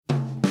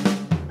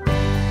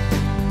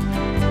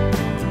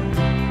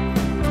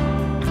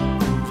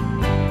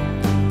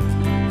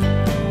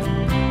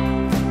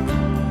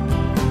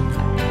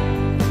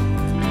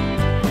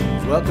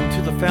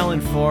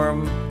Fallon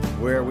Forum,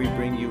 where we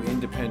bring you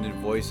independent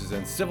voices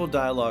and civil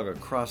dialogue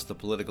across the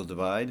political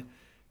divide.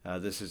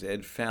 This is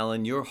Ed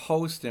Fallon, your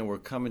host, and we're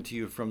coming to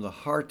you from the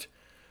heart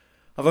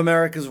of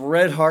America's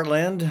red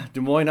heartland,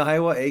 Des Moines,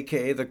 Iowa,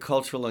 aka the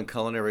cultural and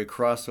culinary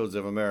crossroads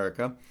of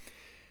America.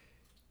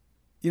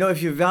 You know,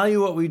 if you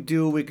value what we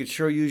do, we could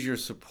sure use your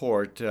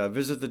support.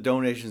 Visit the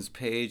donations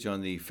page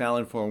on the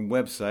Fallon Forum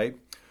website.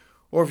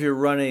 Or if you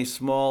run a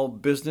small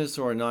business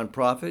or a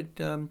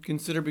nonprofit,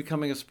 consider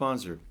becoming a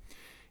sponsor.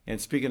 And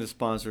speaking of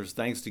sponsors,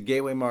 thanks to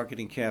Gateway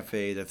Marketing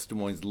Cafe, that's Des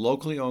Moines'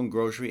 locally owned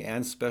grocery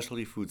and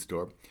specialty food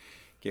store.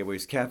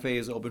 Gateway's Cafe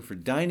is open for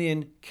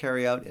dine-in,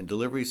 carry-out, and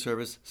delivery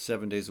service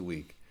 7 days a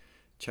week.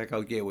 Check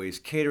out Gateway's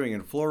catering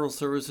and floral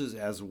services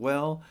as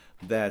well.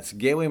 That's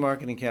Gateway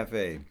Marketing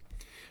Cafe.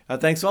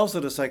 Thanks also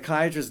to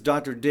psychiatrist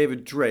Dr.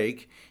 David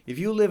Drake. If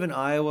you live in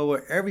Iowa,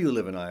 wherever you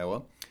live in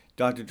Iowa,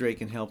 Dr. Drake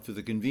can help through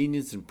the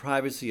convenience and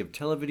privacy of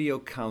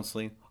televideo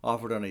counseling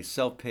offered on a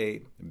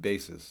self-pay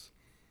basis.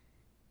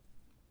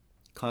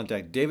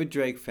 Contact David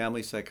Drake,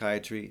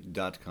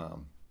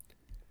 FamilyPsychiatry.com.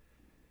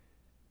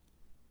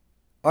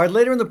 All right,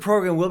 later in the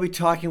program, we'll be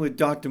talking with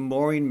Dr.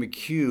 Maureen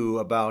McCue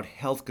about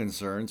health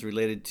concerns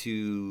related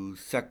to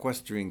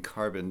sequestering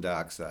carbon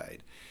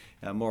dioxide.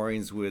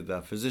 Maureen's with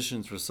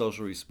Physicians for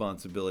Social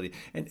Responsibility.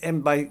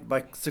 And by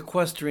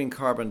sequestering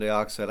carbon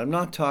dioxide, I'm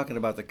not talking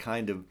about the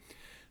kind of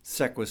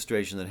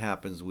sequestration that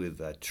happens with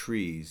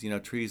trees.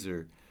 Trees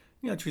are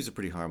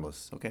pretty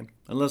harmless, okay?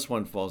 Unless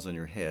one falls on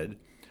your head.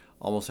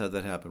 Almost had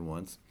that happen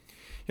once.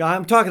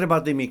 I'm talking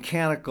about the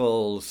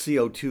mechanical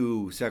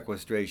CO2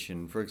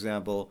 sequestration. For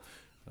example,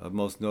 of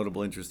most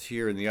notable interest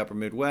here in the upper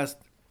Midwest,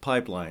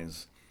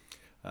 pipelines.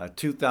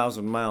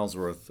 2,000 miles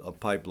worth of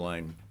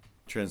pipeline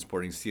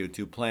transporting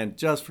CO2 planned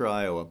just for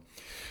Iowa.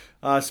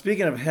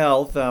 Speaking of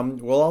health,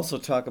 we'll also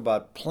talk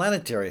about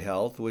Planetary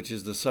health, which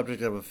is the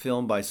subject of a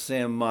film by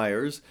Sam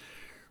Myers,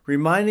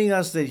 reminding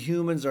us that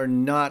humans are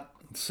not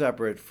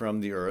separate from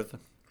the Earth.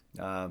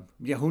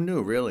 Who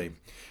knew, really?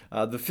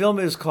 The film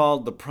is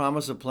called The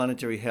Promise of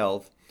Planetary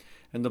Health,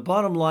 and the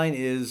bottom line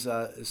is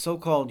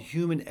so-called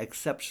human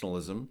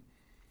exceptionalism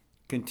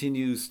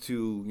continues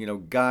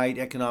to, guide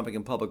economic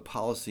and public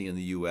policy in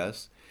the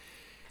U.S.,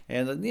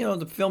 and,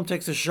 the film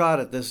takes a shot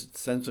at this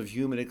sense of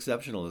human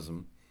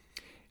exceptionalism,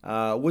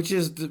 which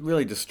is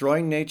really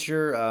destroying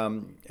nature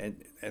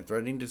and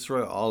threatening to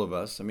destroy all of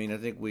us. I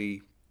think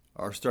we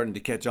are starting to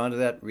catch on to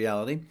that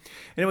reality.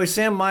 Anyway,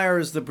 Sam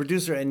Myers, the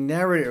producer and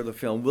narrator of the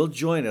film, will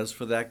join us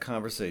for that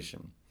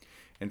conversation.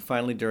 And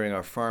finally, during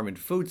our farm and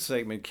food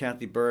segment,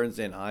 Kathy Byrnes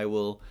and I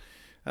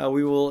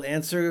we will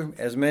answer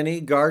as many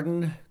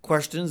garden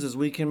questions as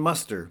we can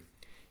muster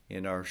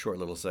in our short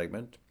little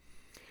segment.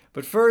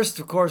 But first,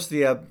 of course,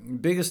 the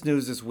biggest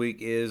news this week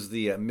is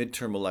the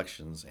midterm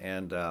elections.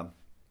 And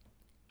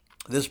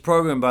this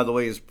program, by the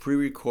way, is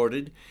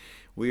pre-recorded.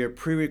 We are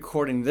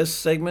pre-recording this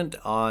segment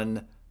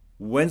on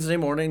Wednesday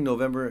morning,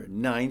 November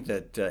 9th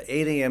at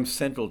 8 a.m.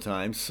 Central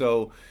Time.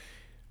 So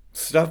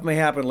stuff may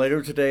happen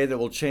later today that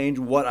will change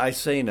what I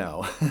say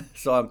now.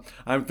 So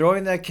I'm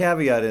throwing that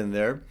caveat in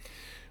there.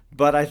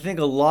 But I think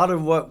a lot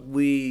of what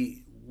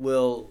we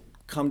will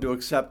come to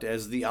accept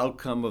as the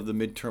outcome of the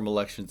midterm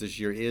elections this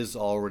year is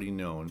already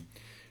known.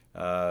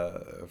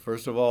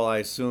 First of all, I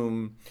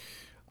assume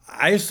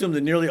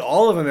that nearly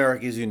all of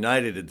America is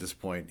united at this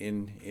point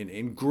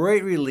in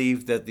great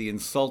relief that the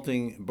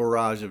insulting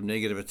barrage of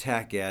negative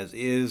attack ads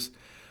is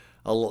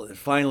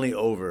finally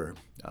over.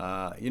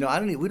 We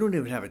don't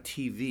even have a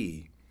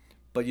TV,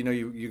 but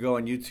you go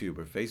on YouTube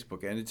or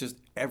Facebook and it's just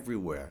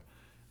everywhere.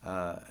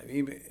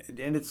 And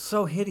it's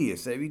so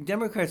hideous.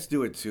 Democrats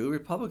do it too.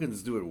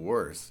 Republicans do it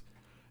worse.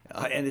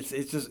 And it's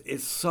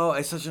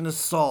such an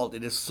assault.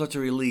 It is such a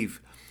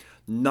relief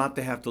not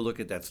to have to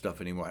look at that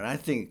stuff anymore. And I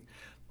think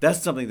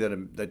that's something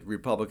that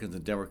Republicans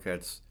and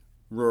Democrats,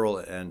 rural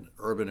and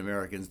urban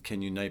Americans,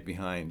 can unite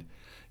behind.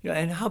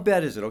 And how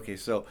bad is it? Okay,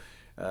 so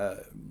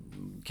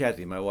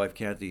Kathy, my wife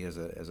Kathy, has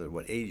a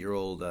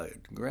 8-year-old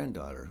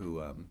granddaughter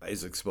who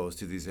is exposed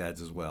to these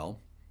ads as well.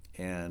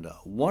 And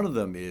one of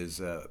them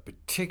is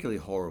particularly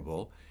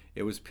horrible.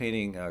 It was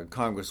painting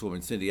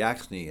Congresswoman Cindy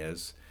Axne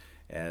as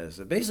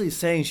basically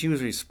saying she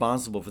was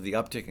responsible for the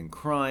uptick in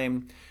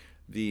crime,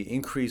 the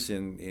increase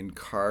in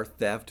car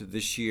theft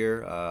this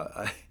year.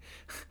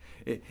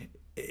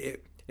 It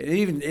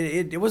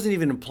wasn't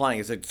even implying.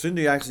 It's like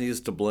Cindy Axne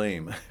is to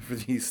blame for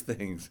these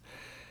things.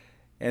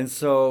 And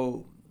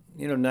so,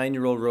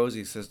 9-year-old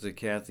Rosie says to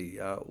Kathy,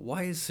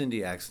 why is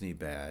Cindy Axne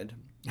bad?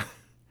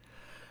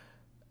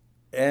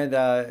 And,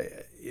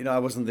 I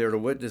wasn't there to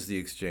witness the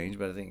exchange,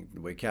 but I think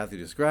the way Kathy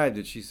described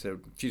it, she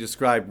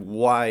described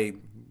why,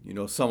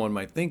 someone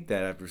might think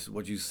that after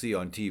what you see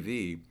on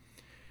TV.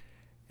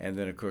 And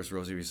then, of course,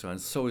 Rosie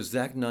responds, so is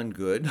Zach Nunn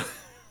good?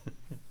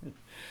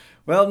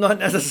 Well, not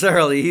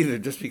necessarily either,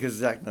 just because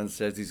Zach Nunn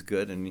says he's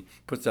good and he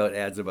puts out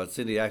ads about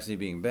Cindy Axne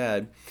being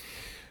bad.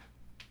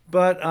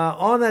 But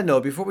on that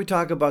note, before we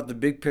talk about the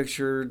big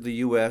picture, the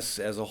U.S.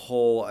 as a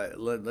whole,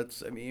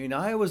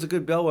 Iowa's a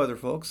good bellwether,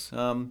 folks.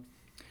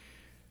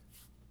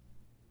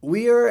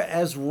 We are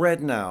as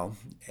red now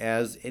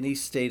as any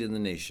state in the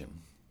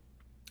nation.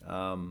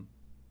 Um,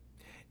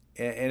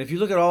 and if you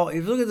look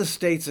at the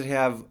states that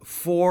have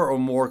 4 or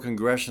more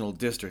congressional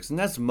districts, and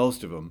that's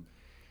most of them,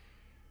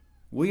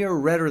 we are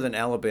redder than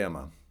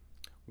Alabama.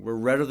 We're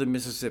redder than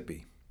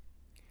Mississippi,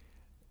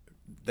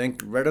 then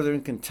redder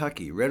than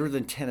Kentucky, redder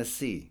than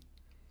Tennessee.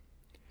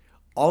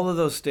 All of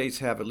those states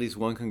have at least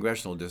one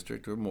congressional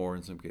district, or more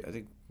in some cases, I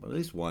think at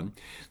least one,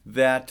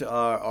 that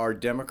are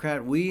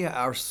Democrat. We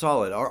are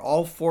solid.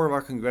 All 4 of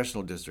our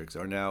congressional districts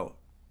are now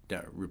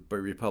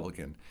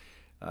Republican.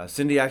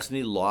 Cindy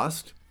actually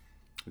lost,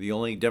 the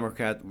only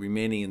Democrat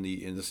remaining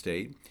in the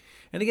state.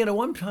 And again, at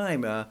one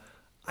time,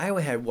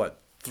 Iowa had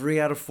what,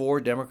 3 out of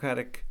 4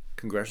 Democratic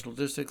congressional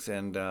districts,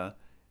 and a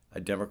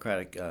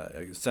Democratic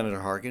Senator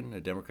Harkin, a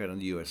Democrat in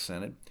the U.S.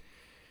 Senate.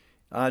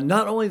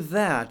 Not only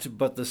that,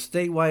 but the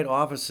statewide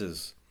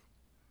offices.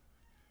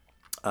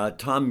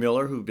 Tom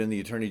Miller, who'd been the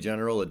Attorney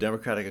General, a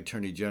Democratic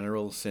Attorney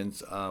General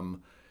since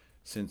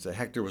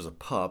Hector was a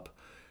pup,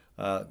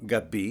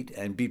 got beat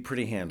and beat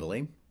pretty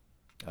handily.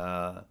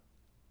 Uh,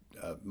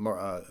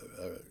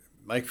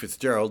 Mike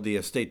Fitzgerald,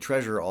 the state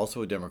treasurer,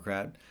 also a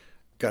Democrat,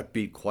 got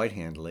beat quite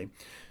handily.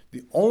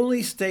 The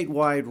only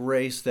statewide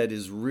race that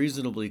is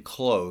reasonably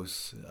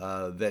close,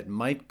 that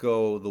might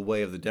go the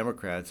way of the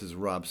Democrats, is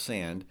Rob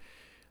Sand.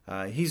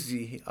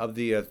 Of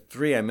the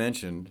 3 I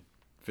mentioned,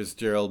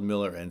 Fitzgerald,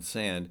 Miller, and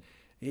Sand.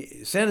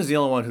 Sand is the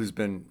only one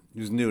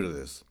who's new to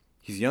this.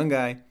 He's a young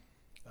guy,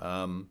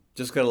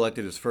 just got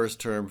elected his first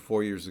term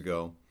 4 years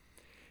ago,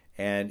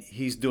 and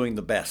he's doing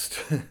the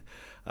best.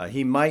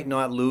 He might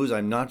not lose.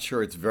 I'm not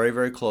sure. It's very,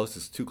 very close.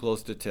 It's too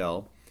close to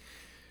tell.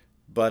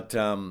 But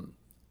the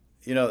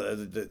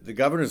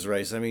governor's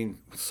race. I mean,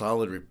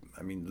 solid.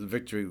 I mean, the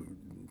victory.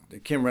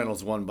 Kim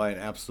Reynolds won by an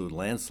absolute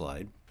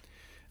landslide.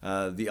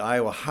 The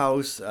Iowa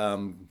House,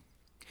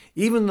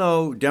 even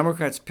though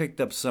Democrats picked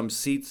up some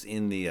seats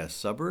in the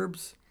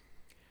suburbs,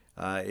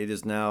 it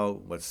is now,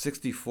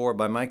 64,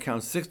 by my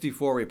count,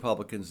 64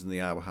 Republicans in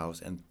the Iowa House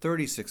and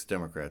 36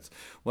 Democrats.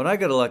 When I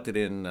got elected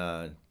in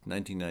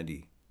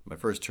 1990, my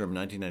first term in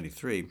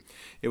 1993,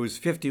 it was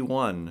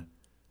 51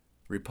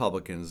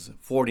 Republicans,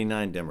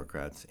 49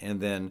 Democrats. And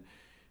then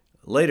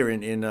later,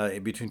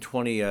 between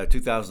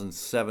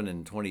 2007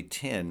 and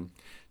 2010,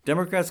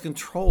 Democrats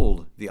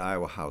controlled the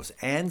Iowa House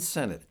and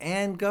Senate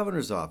and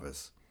governor's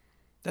office.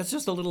 That's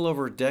just a little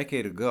over a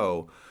decade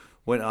ago,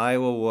 when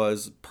Iowa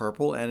was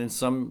purple and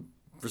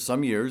for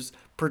some years,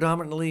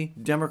 predominantly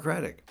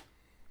Democratic.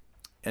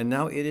 And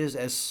now it is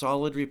as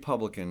solid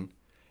Republican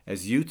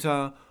as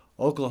Utah,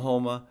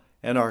 Oklahoma,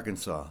 and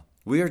Arkansas.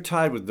 We are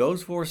tied with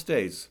those 4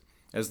 states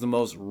as the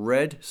most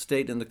red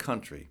state in the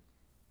country.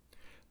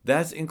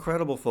 That's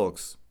incredible,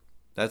 folks.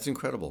 That's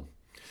incredible.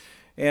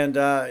 And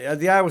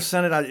the Iowa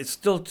Senate, it's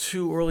still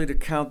too early to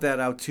count that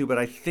out too, but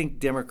I think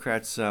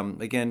Democrats,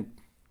 again,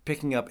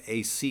 picking up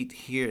a seat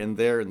here and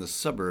there in the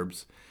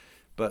suburbs,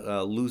 but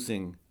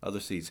losing other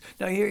seats.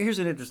 Now, here's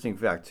an interesting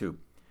fact too.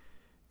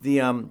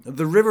 The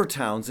river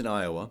towns in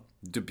Iowa,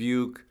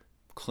 Dubuque,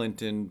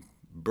 Clinton,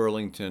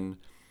 Burlington,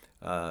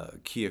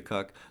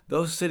 Keokuk,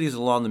 those cities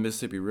along the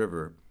Mississippi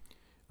River,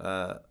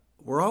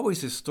 were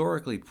always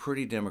historically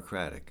pretty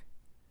Democratic.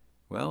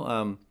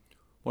 Well,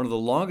 one of the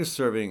longest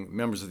serving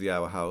members of the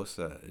Iowa House,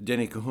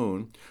 Denny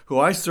Cahoon, who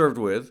I served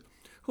with,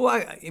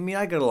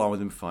 I got along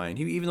with him fine,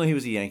 even though he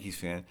was a Yankees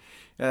fan.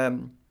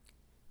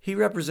 He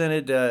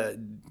represented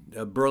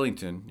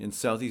Burlington in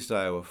southeast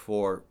Iowa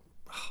for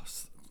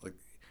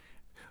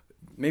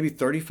maybe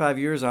 35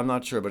 years, I'm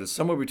not sure, but it's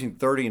somewhere between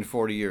 30 and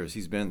 40 years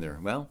he's been there.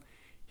 Well,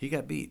 he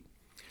got beat.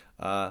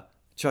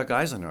 Chuck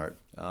Eisenhart,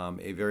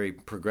 a very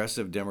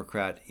progressive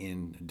Democrat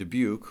in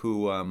Dubuque,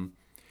 who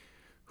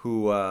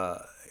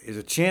is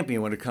a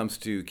champion when it comes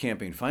to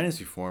campaign finance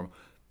reform,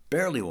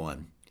 barely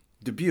won.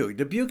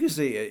 Dubuque is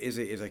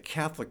a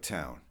Catholic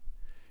town,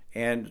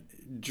 and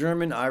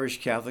German,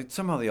 Irish Catholic,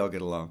 somehow they all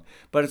get along.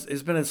 But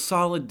it's been a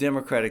solid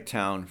Democratic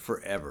town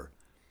forever.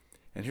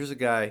 And here's a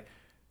guy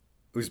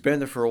who's been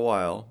there for a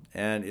while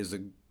and is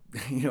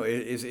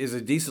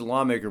a decent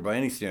lawmaker by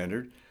any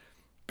standard,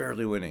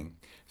 barely winning.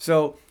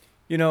 So,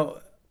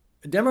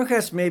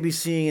 Democrats may be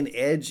seeing an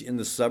edge in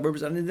the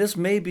suburbs. I mean, this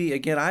may be,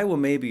 again, Iowa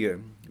may be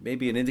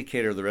an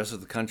indicator of the rest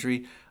of the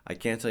country. I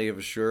can't tell you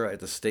for sure at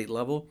the state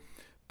level.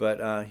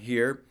 But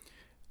here,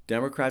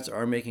 Democrats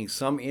are making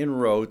some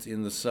inroads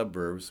in the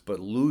suburbs, but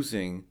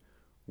losing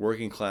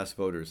working class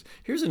voters.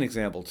 Here's an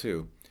example,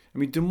 too. I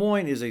mean, Des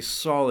Moines is a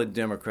solid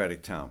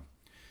Democratic town.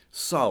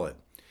 Solid.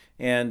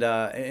 And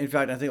in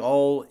fact, I think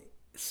all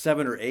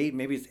 7 or 8,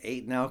 maybe it's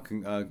 8 now,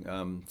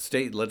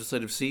 state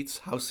legislative seats,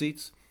 House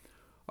seats,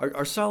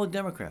 are solid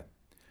Democrat.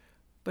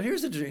 But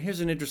here's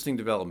an interesting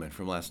development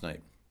from last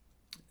night.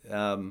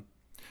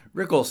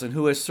 Rick Olson,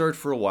 who has served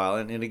for a while,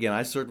 and again,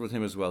 I served with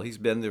him as well. He's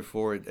been there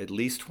for at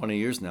least 20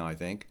 years now, I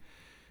think.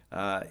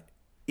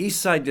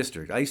 East Side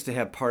District. I used to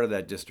have part of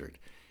that district.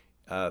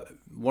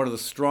 One of the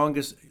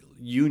strongest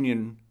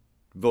union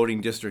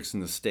voting districts in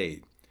the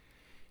state.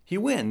 He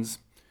wins,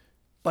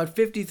 but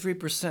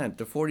 53%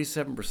 to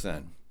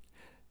 47%.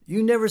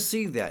 You never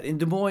see that. In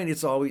Des Moines,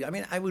 it's always,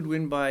 I would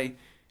win by,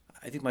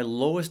 I think my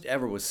lowest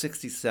ever was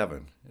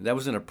 67. That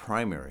was in a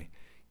primary.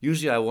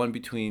 Usually I won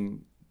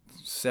between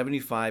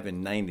 75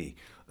 and 90,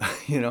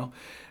 and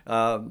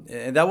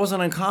that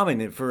wasn't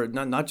uncommon for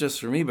not just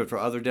for me, but for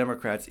other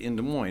Democrats in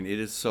Des Moines. It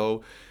is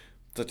such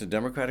a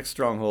Democratic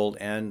stronghold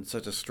and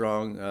such a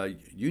strong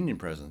union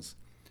presence.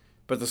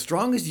 But the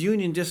strongest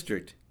union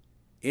district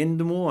in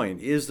Des Moines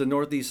is the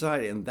Northeast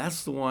side, and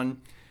that's the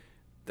one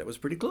that was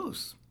pretty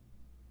close.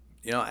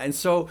 And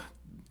so,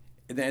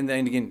 and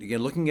then again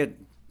looking at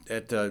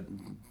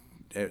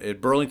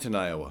Burlington,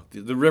 Iowa,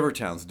 the river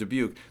towns,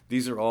 Dubuque,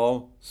 these are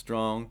all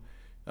strong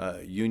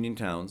union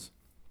towns,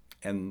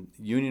 and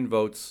union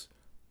votes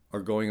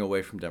are going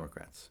away from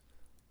Democrats.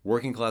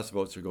 Working class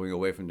votes are going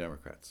away from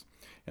Democrats,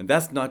 and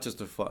that's not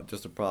just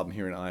a problem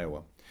here in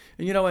Iowa.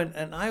 And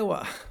in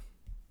Iowa.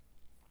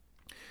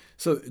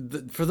 So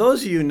for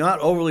those of you not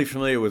overly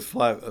familiar with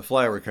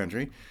flyover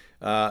country,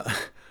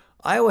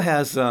 Iowa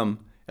has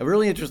a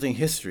really interesting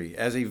history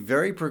as a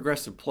very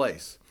progressive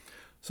place.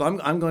 So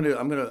I'm going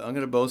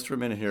to boast for a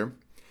minute here.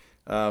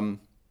 In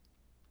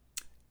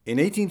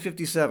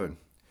 1857,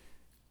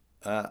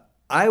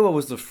 Iowa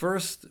was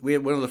we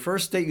had one of the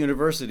first state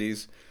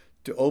universities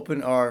to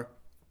open our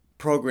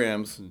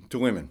programs to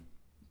women.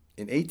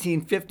 In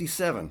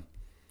 1857.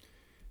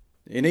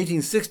 In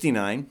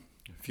 1869,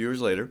 a few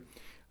years later,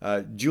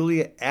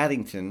 Julia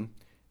Addington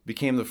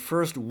became the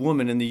first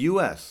woman in the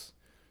U.S.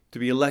 to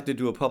be elected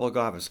to a public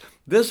office.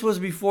 This was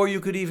before you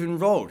could even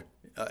vote.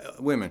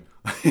 Women.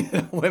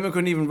 Women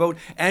couldn't even vote,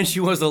 and she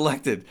was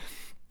elected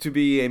to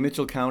be a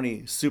Mitchell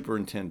County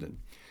superintendent.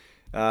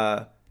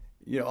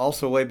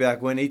 Also way back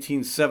when,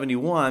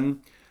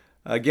 1871,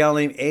 a gal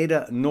named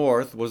Ada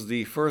North was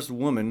the first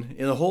woman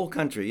in the whole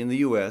country, in the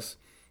U.S.,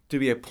 to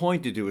be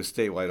appointed to a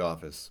statewide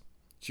office.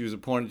 She was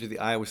appointed to the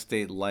Iowa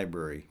State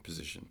Library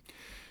position.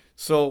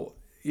 So,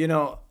 in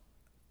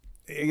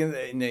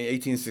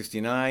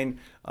 1869,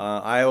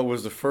 Iowa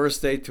was the first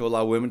state to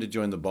allow women to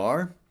join the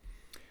bar.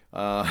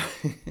 In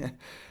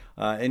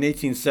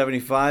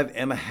 1875,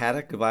 Emma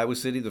Haddock of Iowa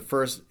City, the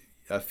first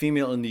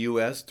female in the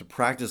U.S. to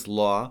practice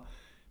law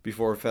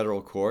before a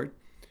federal court.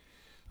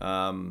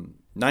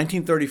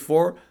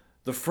 1934,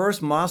 the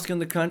first mosque in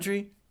the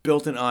country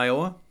built in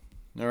Iowa,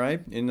 all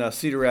right, in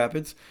Cedar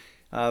Rapids.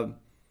 Back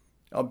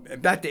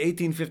to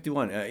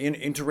 1851,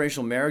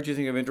 interracial marriage. You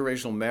think of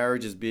interracial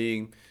marriage as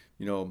being,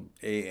 a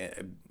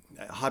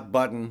hot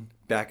button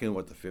back in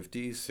the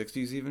 50s,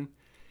 60s even.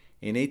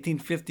 In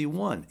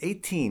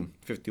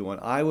 1851,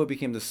 Iowa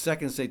became the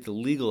second state to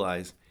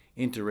legalize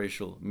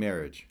interracial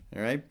marriage.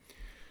 All right.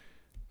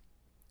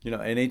 In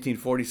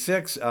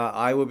 1846,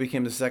 Iowa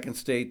became the second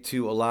state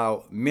to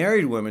allow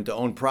married women to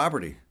own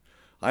property.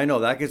 I know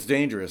that gets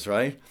dangerous,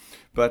 right?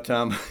 But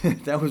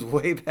that was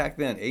way back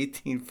then,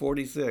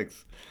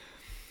 1846.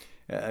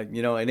 In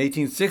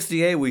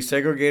 1868, we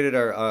segregated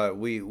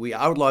we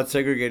outlawed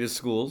segregated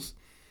schools.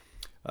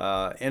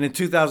 And in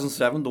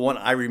 2007, the one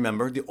I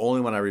remember, the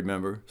only one I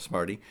remember,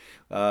 Smarty,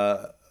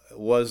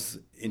 was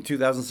in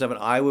 2007,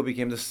 Iowa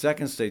became the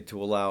second state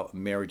to allow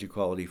marriage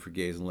equality for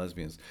gays and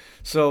lesbians.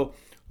 So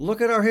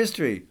look at our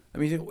history.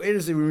 It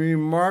is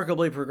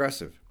remarkably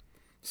progressive.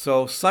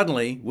 So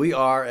suddenly we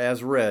are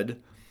as redder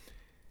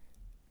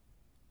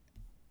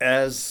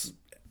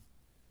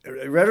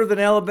than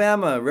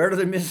Alabama, redder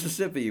than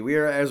Mississippi. We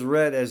are as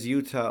red as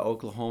Utah,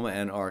 Oklahoma,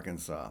 and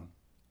Arkansas,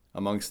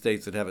 among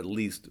states that have at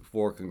least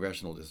 4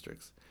 congressional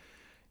districts.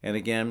 And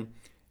again,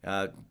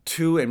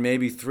 2 and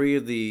maybe 3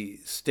 of the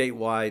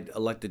statewide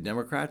elected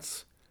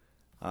Democrats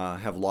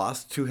have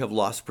lost. 2 have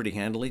lost pretty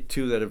handily.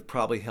 2 that have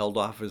probably held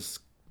office,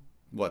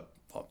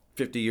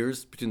 50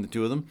 years between the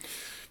 2 of them,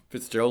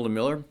 Fitzgerald and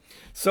Miller.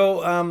 So,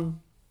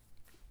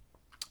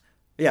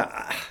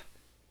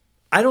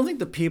 I don't think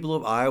the people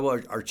of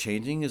Iowa are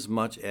changing as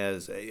much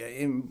as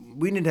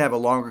we need to have a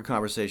longer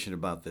conversation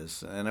about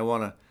this, and I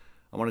want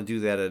to do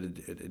that at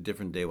a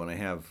different day when I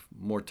have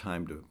more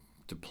time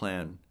to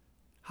plan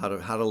how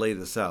to lay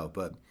this out.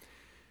 But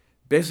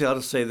basically, I'll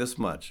just say this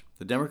much: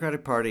 the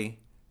Democratic Party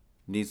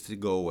needs to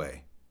go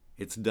away.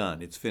 It's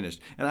done. It's finished.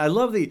 And I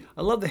love the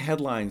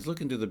headlines.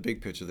 Look into the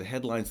big picture. The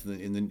headlines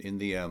in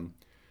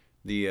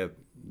the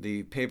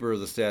paper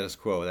of the status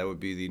quo. That would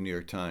be the New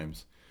York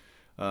Times.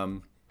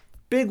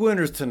 Big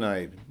winners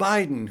tonight.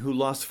 Biden, who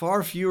lost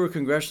far fewer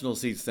congressional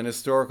seats than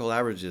historical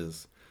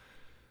averages.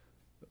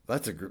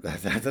 That's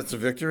a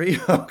victory.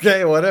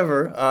 Okay,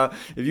 whatever.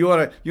 If you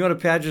want to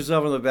pat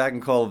yourself on the back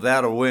and call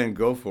that a win,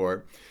 go for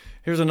it.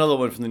 Here's another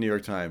one from the New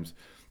York Times.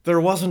 There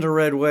wasn't a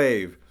red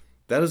wave.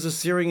 That is a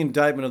searing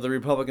indictment of the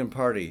Republican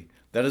Party.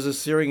 That is a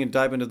searing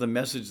indictment of the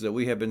message that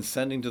we have been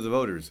sending to the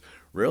voters.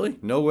 Really?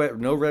 No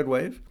red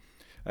wave?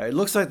 It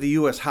looks like the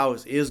U.S.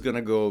 House is going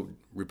to go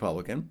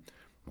Republican.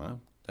 Well,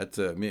 that's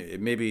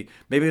maybe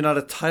not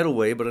a tidal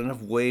wave, but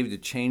enough wave to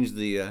change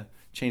the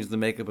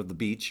makeup of the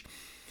beach.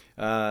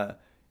 The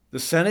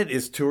Senate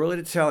is too early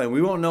to tell, and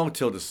we won't know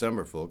until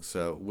December, folks.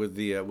 With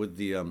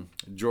the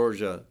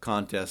Georgia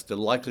contest, they're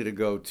likely to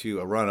go to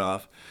a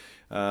runoff.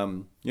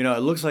 It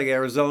looks like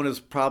Arizona's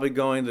probably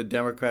going the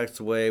Democrats'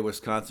 way,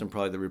 Wisconsin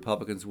probably the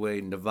Republicans'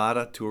 way,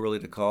 Nevada too early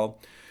to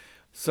call.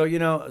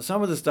 So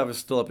some of this stuff is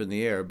still up in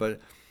the air,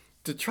 but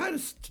to try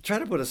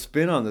to put a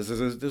spin on this,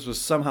 this was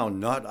somehow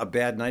not a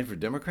bad night for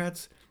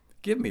Democrats.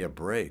 Give me a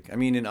break. I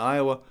mean, in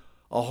Iowa,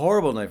 a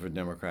horrible night for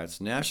Democrats.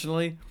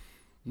 Nationally,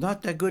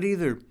 not that good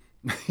either.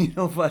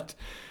 But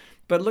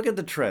look at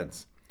the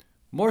trends.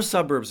 More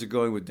suburbs are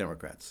going with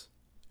Democrats.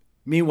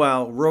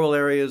 Meanwhile, rural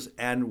areas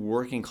and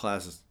working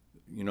classes,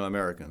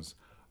 Americans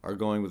are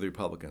going with the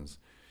Republicans.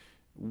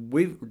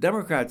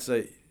 Democrats,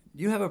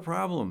 you have a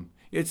problem.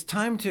 It's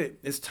time to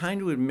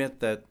admit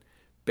that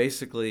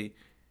basically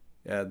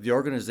the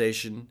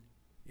organization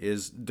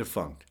is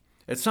defunct.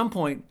 At some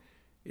point,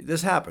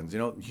 this happens.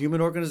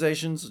 Human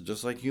organizations,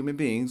 just like human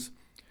beings,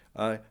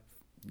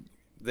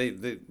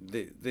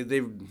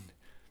 they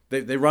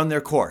run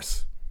their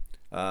course,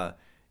 and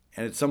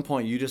at some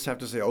point you just have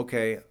to say,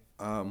 okay,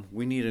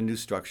 we need a new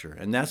structure,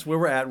 and that's where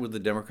we're at with the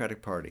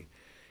Democratic Party.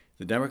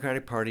 The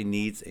Democratic Party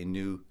needs a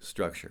new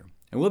structure,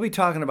 and we'll be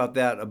talking about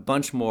that a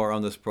bunch more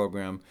on this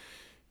program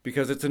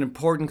because it's an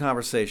important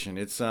conversation.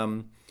 It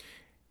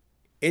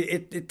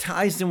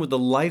ties in with the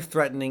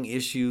life-threatening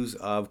issues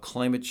of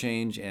climate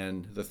change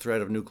and the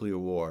threat of nuclear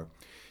war,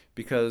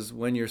 because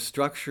when your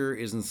structure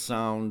isn't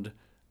sound,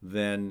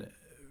 then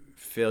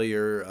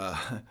failure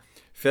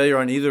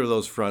on either of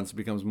those fronts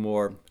becomes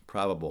more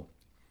probable.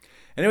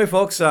 Anyway,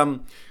 folks,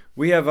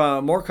 we have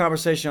more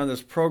conversation on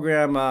this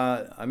program.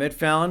 I'm Ed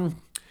Fallon.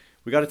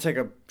 We got to take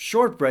a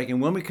short break,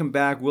 and when we come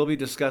back, we'll be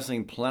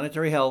discussing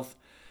planetary health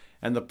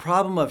and the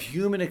problem of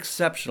human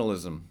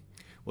exceptionalism.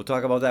 We'll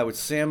talk about that with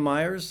Sam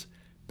Myers.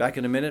 Back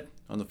in a minute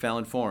on the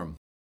Fallon Forum.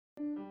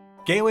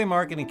 Gateway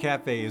Market and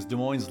Cafe is Des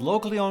Moines'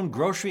 locally owned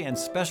grocery and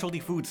specialty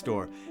food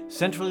store,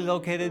 centrally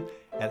located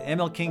at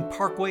ML King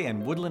Parkway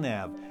and Woodland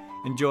Ave.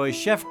 Enjoy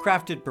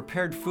chef-crafted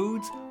prepared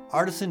foods,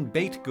 artisan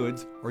baked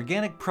goods,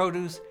 organic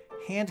produce,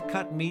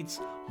 hand-cut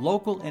meats,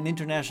 local and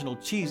international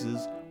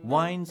cheeses,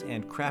 wines,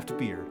 and craft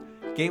beer.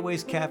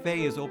 Gateway's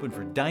Cafe is open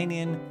for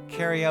dine-in,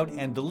 carry-out,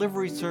 and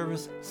delivery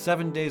service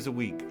 7 days a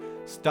week.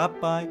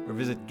 Stop by or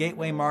visit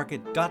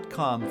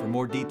gatewaymarket.com for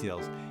more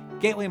details.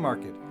 Gateway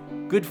Market,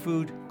 good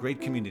food, great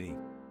community.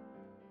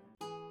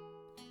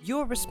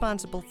 You're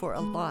responsible for a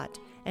lot,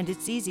 and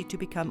it's easy to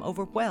become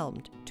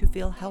overwhelmed, to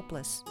feel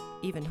helpless,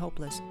 even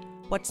hopeless.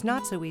 What's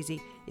not so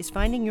easy is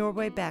finding your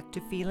way back to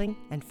feeling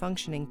and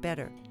functioning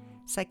better.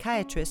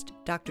 Psychiatrist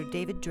Dr.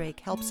 David Drake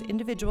helps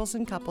individuals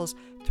and couples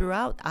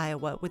throughout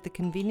Iowa with the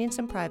convenience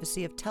and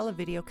privacy of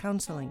televideo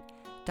counseling.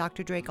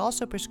 Dr. Drake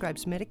also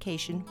prescribes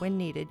medication when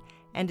needed,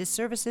 and his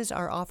services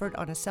are offered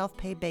on a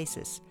self-pay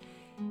basis.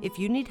 If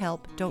you need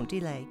help, don't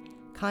delay.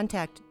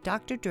 Contact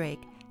Dr.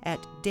 Drake at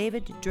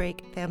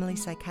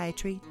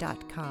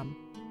daviddrakefamilypsychiatry.com.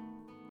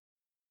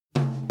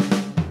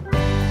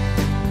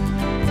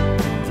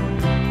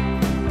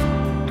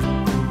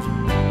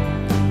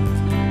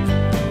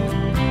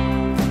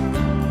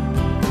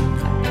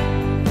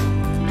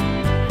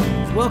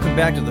 Welcome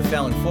back to the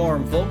Fallon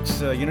Forum,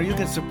 folks. You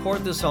can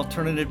support this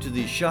alternative to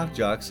the shock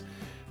jocks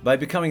by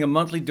becoming a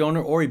monthly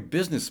donor or a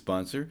business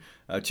sponsor.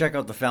 Check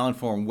out the Fallon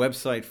Forum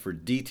website for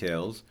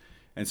details.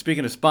 And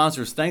speaking of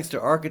sponsors, thanks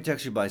to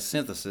Architecture by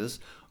Synthesis,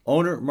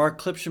 owner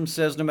Mark Clipsham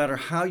says no matter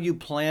how you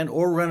plan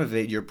or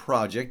renovate your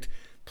project,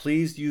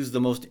 please use the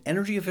most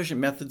energy-efficient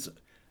methods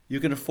you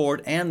can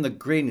afford and the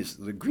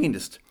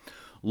greenest,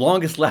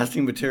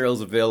 longest-lasting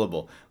materials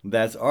available.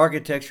 That's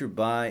Architecture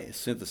by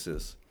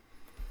Synthesis.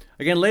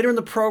 Again, later in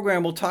the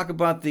program, we'll talk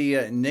about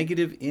the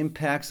negative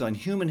impacts on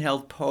human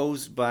health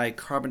posed by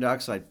carbon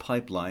dioxide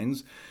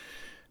pipelines.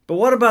 But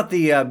what about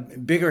the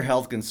bigger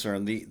health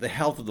concern, the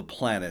health of the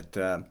planet?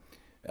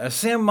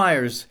 Sam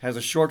Myers has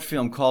a short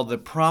film called The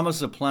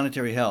Promise of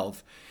Planetary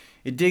Health.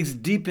 It digs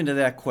deep into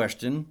that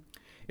question.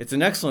 It's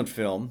an excellent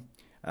film.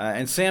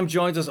 And Sam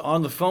joins us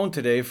on the phone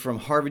today from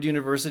Harvard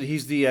University.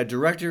 He's the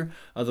director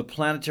of the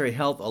Planetary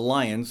Health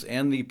Alliance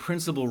and the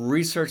principal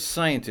research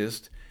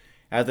scientist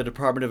at the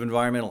Department of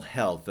Environmental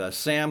Health.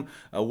 Sam,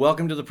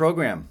 welcome to the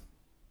program.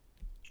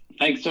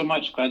 Thanks so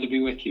much. Glad to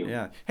be with you.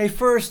 Yeah. Hey,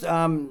 first,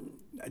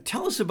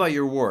 tell us about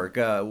your work.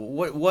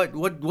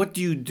 What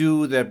do you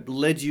do that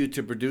led you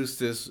to produce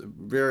this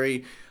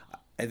very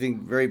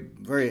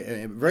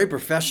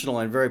professional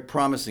and very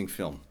promising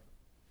film?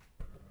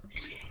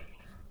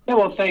 Yeah,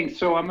 well, thanks.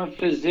 So I'm a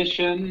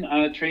physician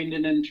trained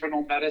in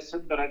internal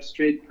medicine, but I've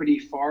strayed pretty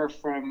far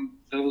from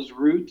those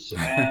roots.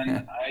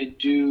 And I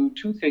do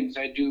two things.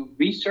 I do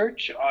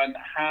research on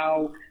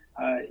how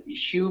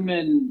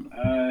human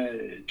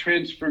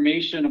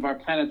transformation of our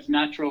planet's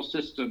natural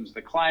systems,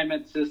 the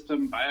climate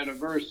system,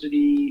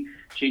 biodiversity,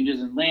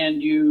 changes in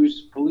land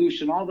use,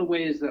 pollution, all the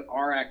ways that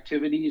our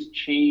activities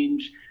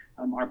change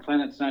our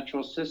planet's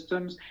natural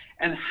systems,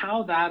 and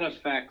how that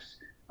affects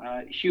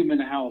human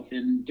health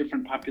in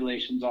different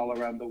populations all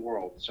around the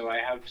world. So I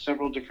have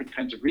several different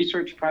kinds of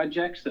research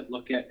projects that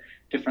look at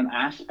different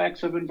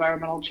aspects of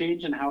environmental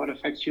change and how it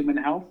affects human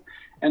health.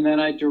 And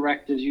then I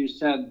direct, as you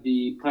said,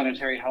 the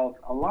Planetary Health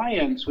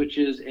Alliance, which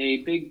is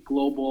a big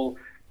global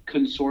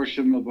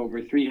consortium of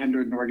over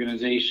 300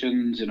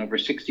 organizations in over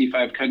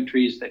 65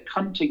 countries that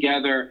come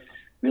together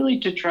really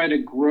to try to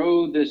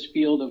grow this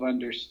field of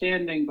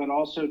understanding, but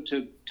also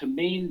to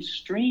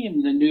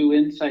mainstream the new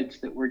insights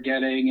that we're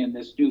getting and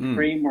this new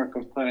framework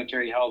of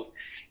planetary health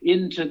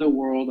into the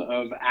world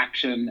of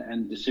action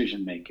and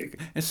decision making.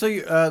 And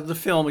so the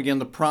film, again,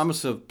 The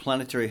Promise of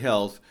Planetary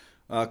Health,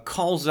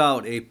 calls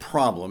out a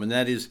problem, and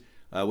that is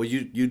what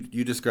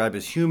you describe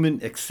as human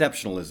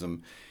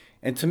exceptionalism.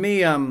 And to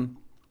me,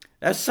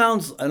 that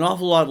sounds an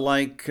awful lot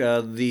like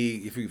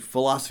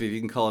philosophy, if you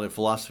can call it a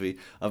philosophy,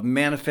 of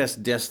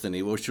manifest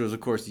destiny, which was,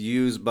 of course,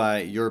 used by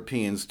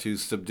Europeans to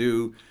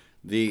subdue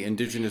the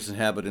indigenous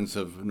inhabitants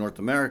of North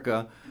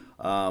America.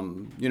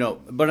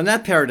 But in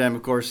that paradigm,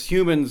 of course,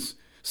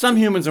 some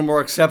humans are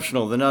more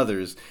exceptional than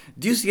others.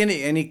 Do you see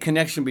any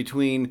connection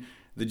between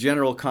the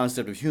general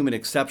concept of human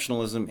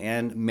exceptionalism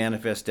and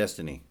manifest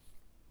destiny?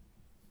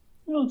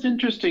 Well, it's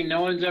interesting.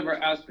 No one's ever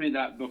asked me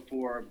that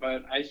before,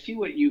 but I see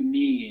what you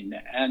mean.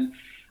 And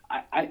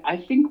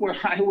I think where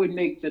I would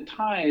make the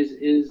ties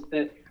is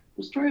that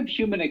the story of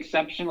human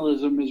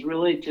exceptionalism is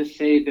really to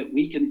say that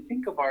we can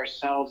think of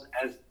ourselves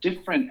as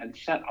different and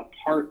set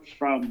apart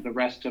from the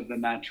rest of the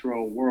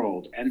natural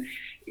world. And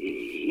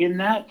in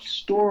that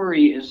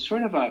story is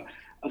sort of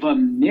a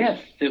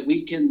myth that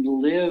we can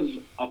live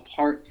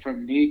apart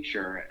from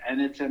nature. And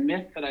it's a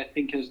myth that I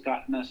think has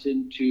gotten us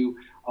into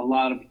a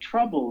lot of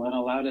trouble and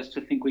allowed us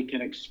to think we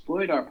can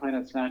exploit our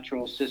planet's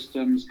natural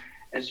systems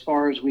as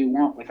far as we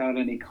want without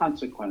any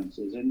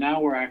consequences. And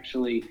now we're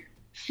actually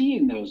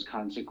seeing those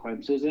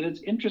consequences. And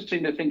it's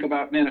interesting to think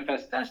about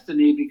manifest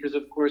destiny because,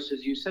 of course,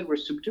 as you said, we're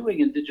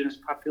subduing indigenous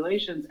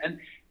populations. And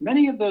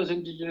many of those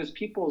indigenous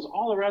peoples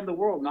all around the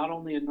world, not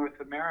only in North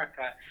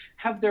America,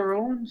 have their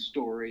own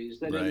stories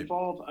that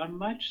involve a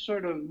much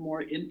sort of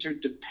more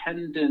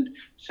interdependent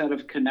set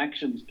of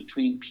connections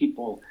between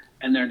people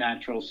and their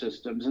natural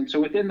systems. And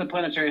so within the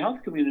planetary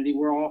health community,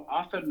 we're all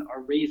often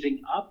are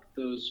raising up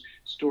those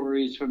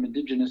stories from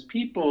indigenous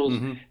peoples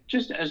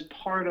just as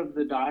part of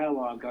the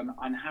dialogue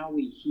on how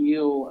we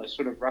heal a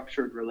sort of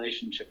ruptured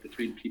relationship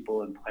between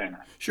people and planet.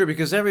 Sure,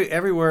 because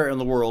everywhere in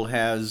the world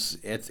has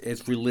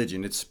its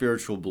religion, its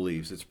spiritual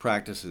beliefs, its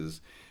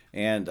practices.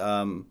 And,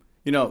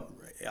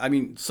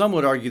 some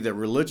would argue that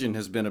religion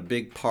has been a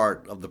big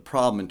part of the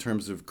problem in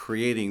terms of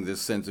creating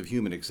this sense of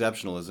human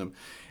exceptionalism.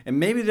 And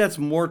maybe that's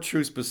more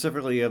true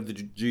specifically of the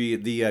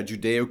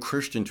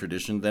Judeo-Christian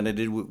tradition than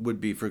it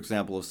would be, for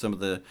example, of some of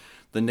the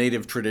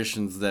native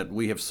traditions that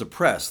we have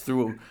suppressed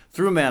through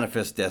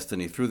manifest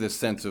destiny, through this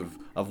sense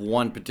of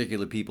one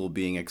particular people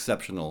being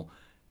exceptional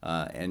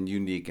and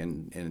unique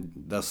and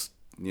thus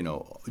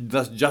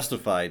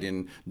justified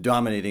in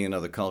dominating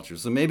another culture.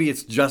 So maybe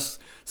it's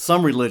just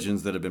some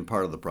religions that have been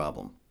part of the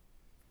problem.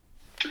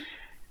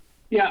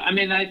 Yeah,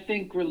 I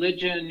think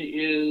religion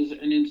is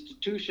an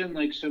institution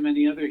like so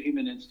many other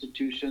human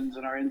institutions,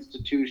 and our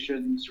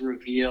institutions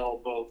reveal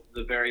both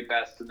the very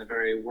best and the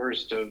very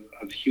worst of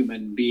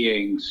human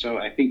beings. So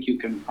I think you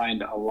can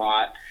find a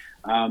lot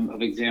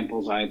of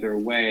examples either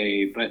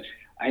way. But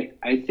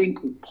I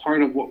think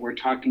part of what we're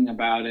talking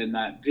about in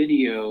that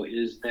video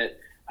is that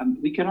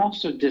we can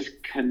also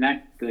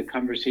disconnect the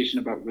conversation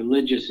about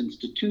religious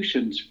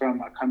institutions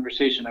from a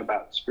conversation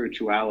about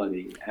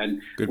spirituality.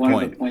 And one of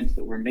the points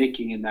that we're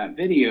making in that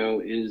video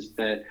is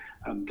that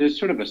there's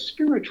sort of a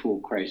spiritual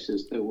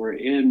crisis that we're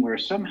in where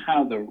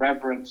somehow the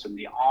reverence and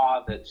the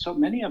awe that so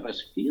many of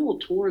us feel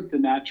toward the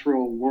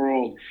natural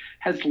world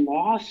has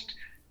lost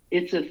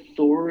its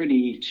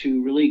authority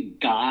to really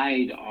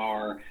guide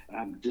our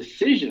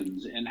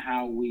decisions in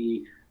how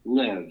we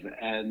live.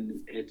 And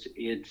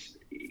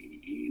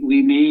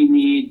we may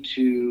need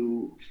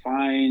to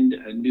find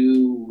a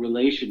new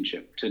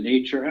relationship to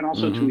nature and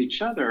also to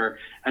each other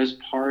as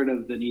part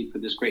of the need for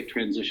this great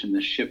transition,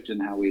 this shift in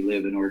how we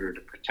live in order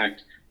to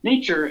protect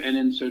nature and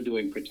in so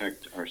doing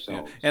protect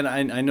ourselves. Yeah.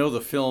 And I know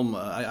the film,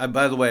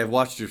 by the way, I've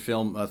watched your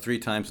film 3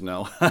 times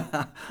now.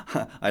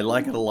 I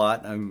like it a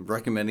lot. I'm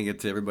recommending it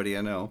to everybody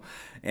I know.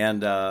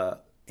 And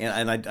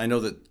I know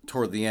that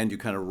toward the end you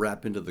kind of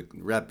wrap into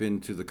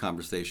the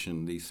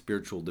conversation the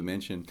spiritual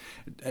dimension.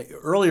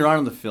 Earlier on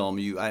in the film,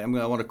 I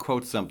want to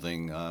quote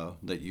something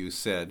that you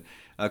said.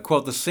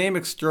 Quote, "The same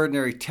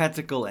extraordinary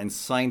technical and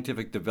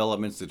scientific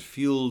developments that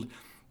fueled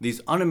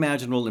these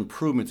unimaginable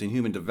improvements in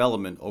human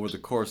development over the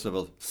course of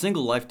a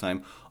single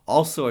lifetime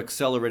also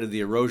accelerated the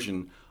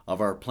erosion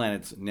of our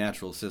planet's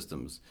natural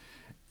systems."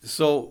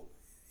 So,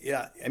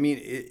 yeah,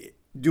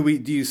 do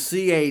you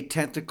see a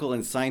technical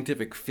and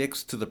scientific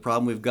fix to the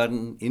problem we've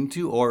gotten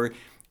into, or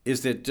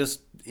is it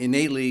just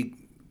innately,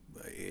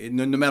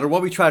 no matter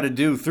what we try to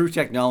do through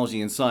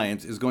technology and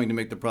science, is going to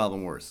make the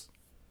problem worse?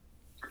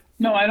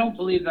 No, I don't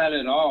believe that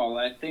at all.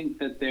 I think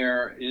that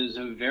there is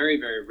a very,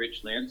 very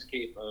rich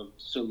landscape of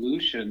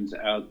solutions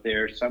out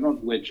there, some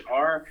of which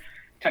are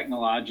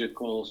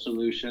technological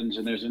solutions,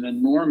 and there's an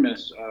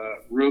enormous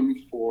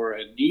room for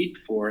a need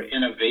for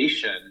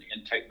innovation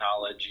in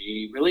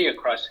technology, really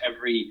across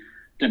every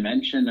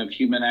dimension of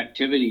human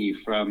activity,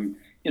 from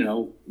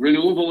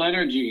renewable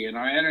energy in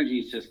our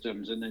energy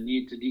systems and the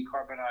need to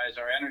decarbonize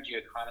our energy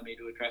economy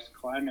to address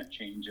climate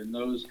change. And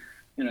those,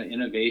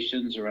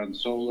 innovations around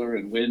solar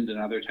and wind and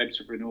other types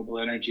of renewable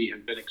energy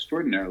have been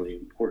extraordinarily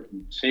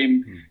important.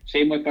 Same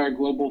with our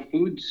global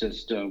food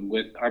system,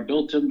 with our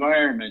built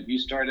environment. You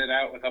started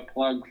out with a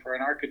plug for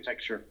an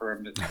architecture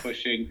firm that's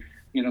pushing,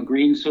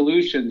 green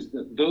solutions.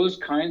 Those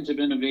kinds of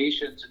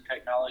innovations and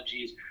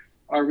technologies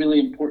are a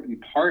really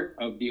important part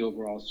of the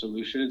overall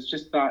solution. It's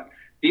just not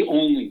the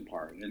only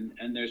part,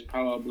 and there's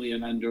probably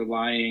an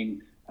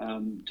underlying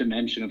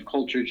dimension of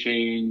culture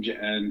change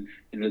and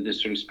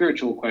this sort of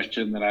spiritual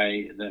question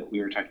that we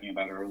were talking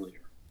about earlier.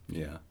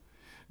 Yeah.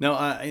 Now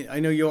I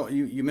know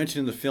you mentioned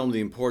in the film the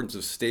importance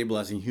of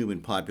stabilizing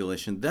human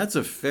population. That's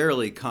a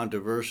fairly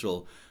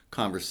controversial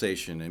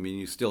conversation. I mean,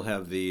 you still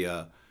have those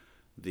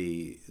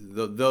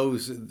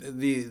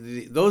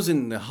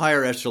in the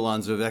higher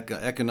echelons of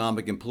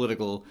economic and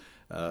political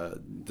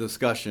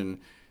discussion,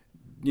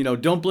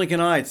 don't blink an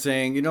eye at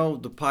saying,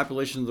 the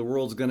population of the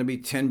world is going to be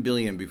 10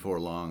 billion before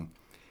long.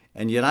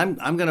 And yet I'm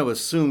going to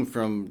assume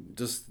from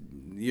just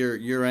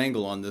your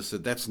angle on this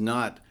that that's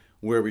not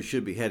where we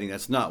should be heading.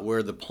 That's not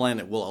where the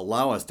planet will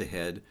allow us to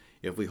head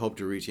if we hope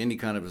to reach any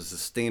kind of a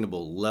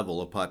sustainable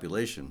level of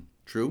population.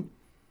 True?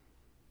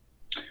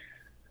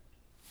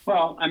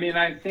 Well, I mean,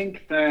 I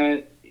think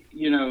that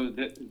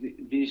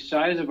the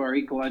size of our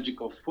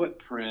ecological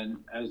footprint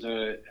as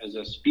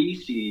a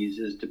species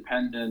is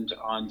dependent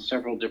on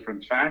several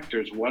different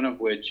factors, one of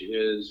which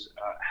is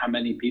how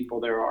many people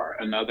there are.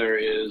 Another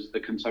is the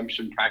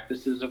consumption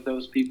practices of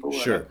those people.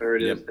 Sure. And a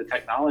third is the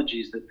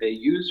technologies that they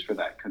use for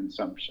that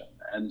consumption.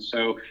 And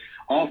so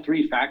all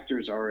three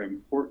factors are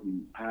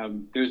important.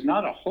 There's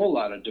not a whole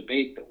lot of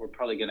debate that we're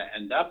probably going to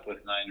end up with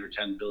 9 or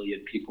 10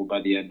 billion people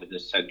by the end of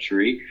this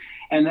century.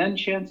 And then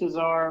chances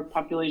are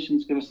population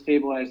is going to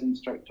stabilize and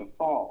start to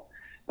fall.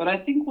 But I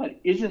think what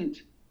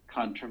isn't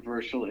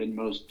controversial in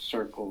most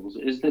circles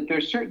is that there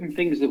are certain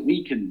things that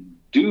we can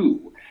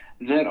do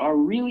that are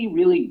really,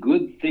 really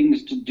good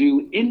things to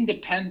do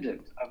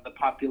independent of the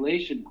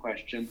population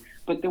question,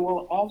 but that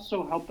will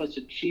also help us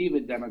achieve a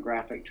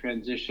demographic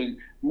transition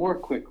more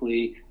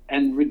quickly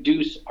and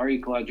reduce our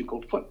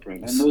ecological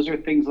footprint. And those are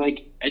things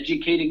like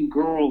educating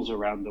girls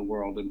around the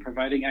world and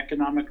providing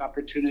economic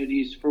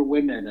opportunities for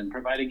women and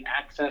providing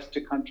access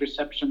to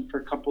contraception for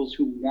couples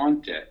who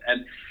want it.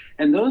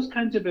 And those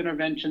kinds of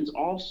interventions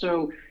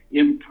also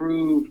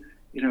improve,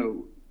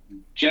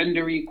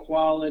 gender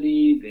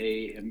equality,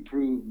 they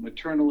improve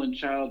maternal and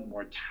child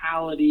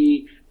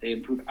mortality, they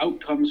improve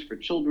outcomes for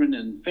children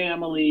and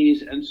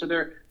families. And so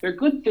they're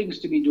good things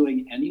to be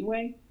doing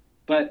anyway,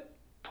 but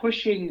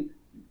pushing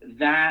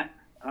that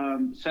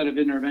set of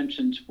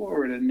interventions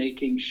forward and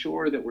making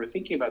sure that we're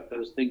thinking about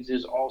those things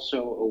is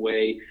also a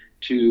way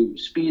to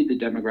speed the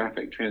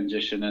demographic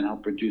transition and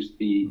help reduce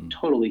the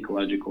total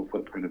ecological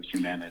footprint of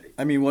humanity.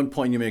 I mean, one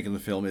point you make in the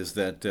film is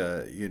that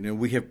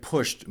we have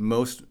pushed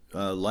most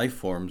life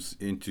forms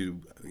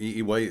into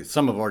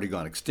some have already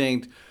gone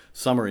extinct,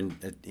 some are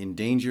in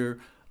danger,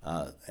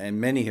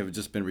 and many have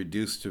just been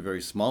reduced to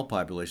very small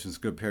populations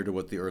compared to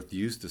what the Earth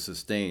used to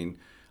sustain,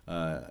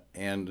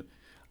 and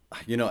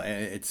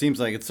it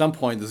seems like at some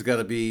point there's got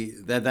to be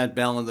that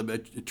balance.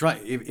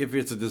 If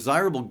it's a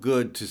desirable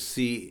good to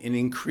see an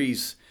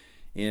increase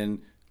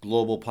in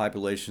global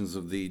populations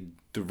of the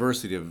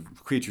diversity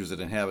of creatures that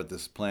inhabit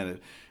this planet,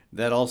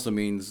 that also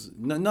means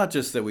not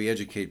just that we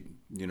educate,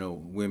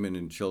 women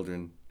and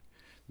children,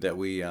 that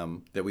we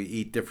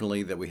eat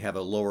differently, that we have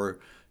a lower,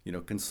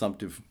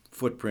 consumptive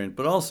footprint,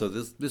 but also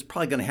there's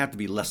probably going to have to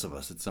be less of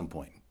us at some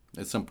point.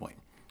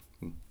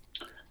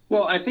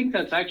 Well, I think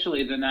that's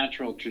actually the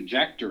natural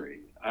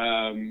trajectory.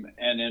 And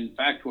in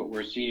fact, what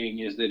we're seeing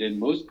is that in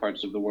most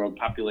parts of the world,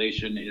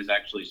 population is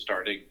actually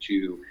starting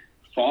to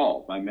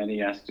fall. By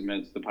many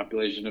estimates, the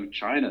population of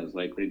China is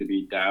likely to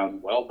be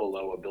down well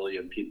below 1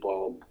 billion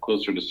people,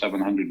 closer to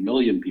 700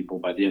 million people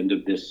by the end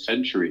of this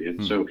century.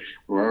 And so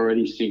we're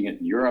already seeing it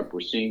in Europe, we're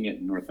seeing it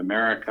in North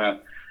America.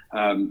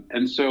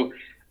 And so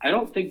I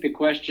don't think the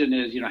question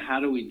is,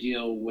 how do we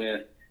deal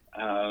with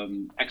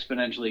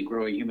exponentially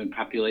growing human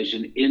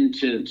population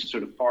into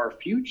sort of far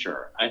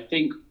future. I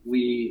think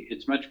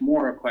it's much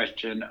more a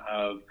question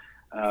of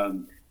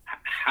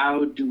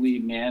how do we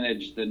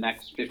manage the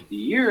next 50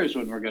 years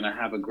when we're going to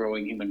have a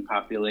growing human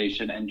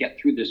population and get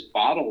through this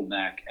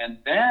bottleneck. And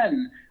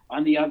then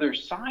on the other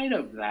side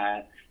of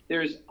that,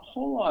 there's a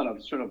whole lot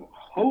of sort of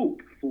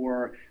hope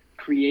for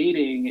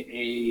creating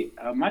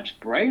a much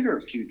brighter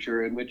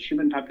future in which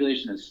human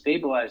population has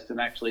stabilized and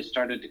actually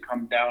started to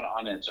come down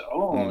on its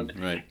own.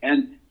 Right.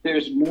 And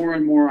there's more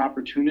and more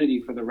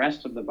opportunity for the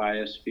rest of the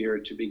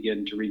biosphere to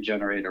begin to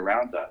regenerate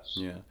around us.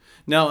 Yeah.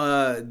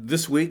 Now,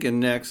 this week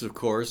and next, of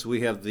course,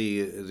 we have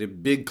the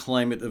big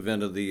climate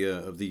event of the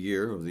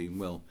year,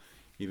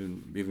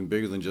 even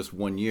bigger than just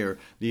 1 year,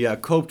 the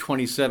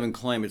COP27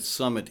 Climate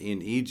Summit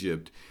in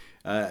Egypt.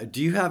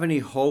 Do you have any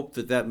hope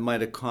that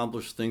might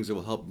accomplish things that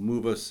will help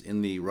move us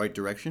in the right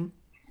direction?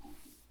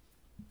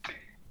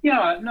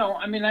 Yeah, no,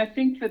 I mean, I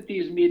think that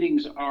these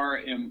meetings are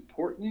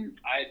important.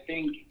 I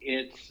think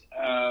it's,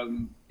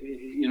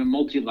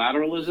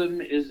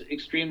 multilateralism is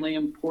extremely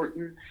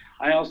important.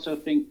 I also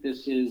think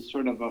this is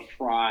sort of a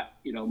fraught,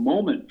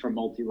 moment for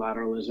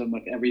multilateralism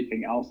with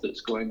everything else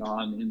that's going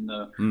on in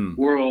the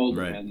world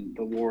Right. and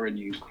the war in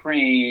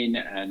Ukraine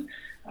and,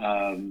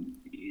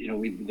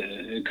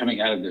 we've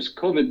coming out of this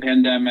COVID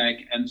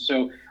pandemic. And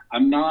so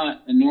I'm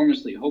not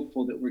enormously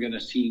hopeful that we're going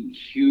to see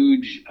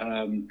huge,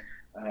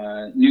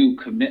 new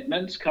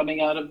commitments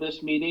coming out of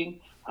this meeting.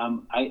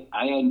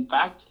 I in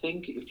fact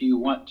think if you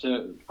want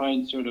to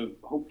find sort of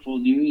hopeful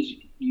news,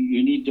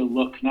 you need to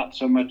look not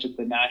so much at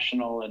the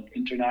national and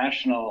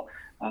international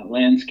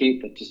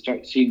landscape, but to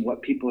start seeing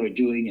what people are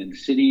doing in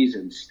cities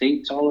and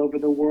states all over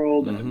the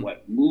world and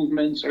what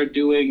movements are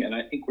doing. And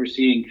I think we're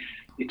seeing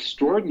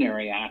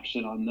extraordinary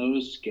action on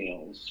those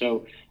scales.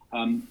 So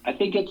I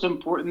think it's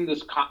important.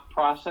 This COP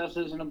process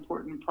is an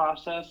important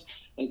process.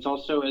 It's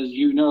also, as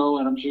you know,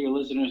 and I'm sure your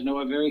listeners know,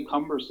 a very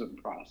cumbersome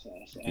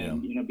process.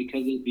 And,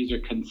 because these are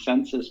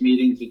consensus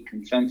meetings and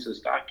consensus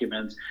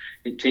documents,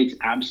 it takes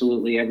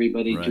absolutely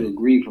everybody to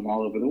agree from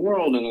all over the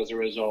world. And as a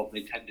result,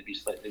 they tend to be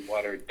slightly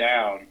watered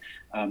down.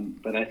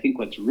 But I think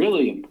what's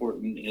really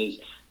important is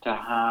to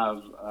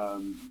have,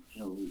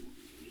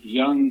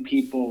 young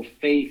people,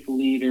 faith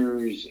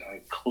leaders,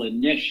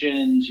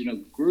 clinicians,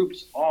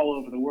 groups all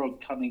over the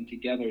world coming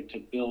together to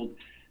build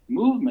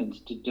movements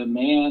to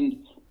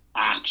demand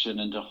action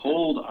and to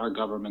hold our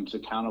governments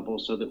accountable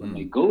so that when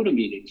they go to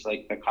meetings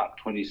like the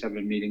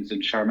COP27 meetings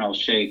in Sharm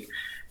el-Sheikh,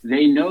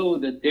 they know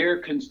that their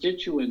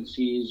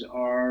constituencies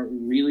are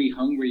really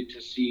hungry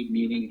to see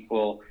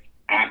meaningful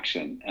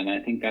action. And I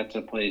think that's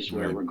a place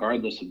where,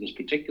 regardless of this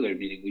particular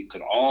meeting, we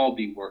could all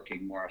be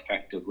working more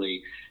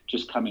effectively,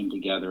 just coming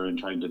together and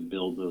trying to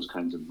build those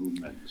kinds of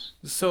movements.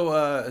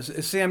 So,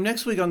 Sam,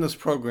 next week on this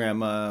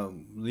program,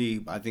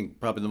 I think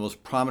probably the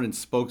most prominent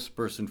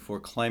spokesperson for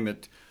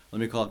climate, let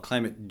me call it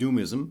climate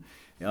doomism,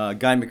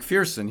 Guy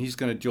McPherson, he's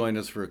going to join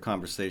us for a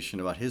conversation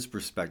about his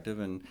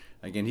perspective. And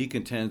again, he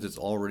contends it's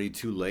already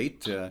too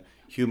late.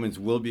 Humans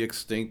will be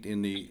extinct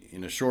in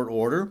a short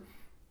order.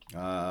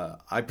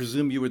 I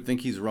presume you would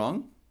think he's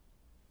wrong?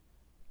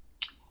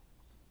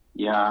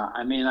 Yeah,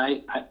 I mean,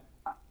 I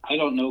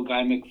don't know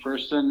Guy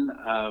McPherson.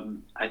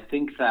 I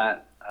think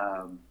that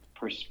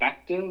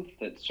perspective,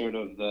 that sort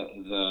of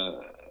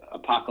the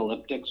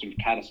apocalyptic, sort of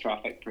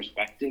catastrophic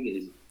perspective,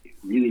 is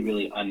really,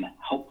 really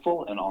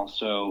unhelpful and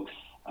also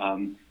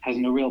has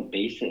no real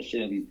basis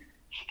in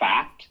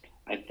fact.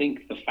 I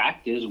think the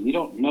fact is we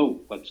don't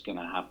know what's going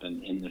to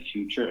happen in the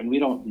future, and we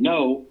don't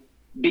know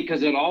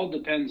because it all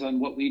depends on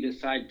what we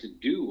decide to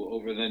do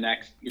over the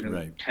next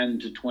 10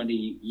 to 20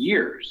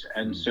 years.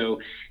 And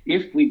so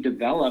if we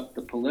develop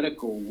the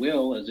political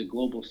will as a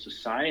global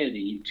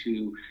society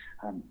to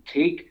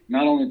take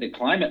not only the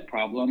climate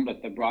problem,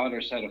 but the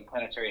broader set of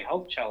planetary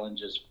health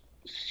challenges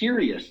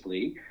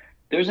seriously,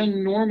 there's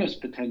enormous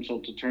potential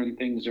to turn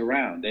things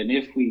around. And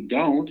if we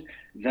don't,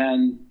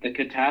 then the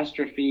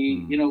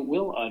catastrophe,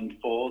 will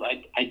unfold.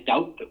 I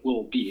doubt that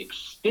we'll be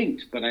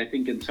extinct, but I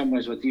think in some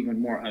ways what's even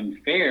more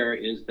unfair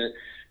is that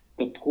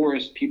the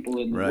poorest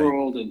people in the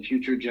world and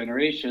future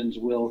generations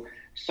will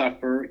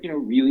suffer,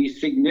 really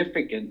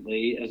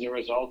significantly as a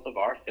result of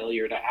our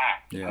failure to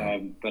act.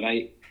 But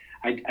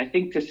I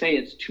think to say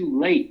it's too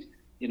late,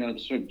 the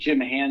sort of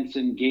Jim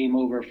Hansen game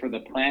over for the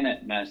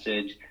planet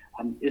message,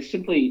 is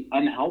simply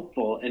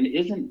unhelpful and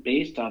isn't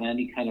based on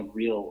any kind of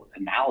real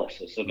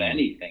analysis of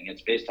anything.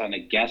 It's based on a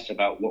guess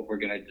about what we're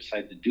going to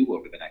decide to do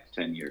over the next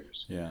 10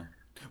 years. Yeah.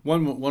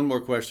 One more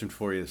question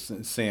for you,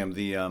 Sam.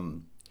 The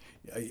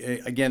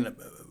again,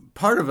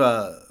 part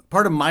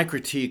of my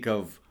critique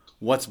of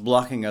what's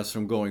blocking us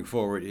from going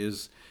forward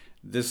is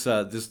this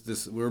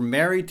we're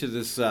married to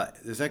this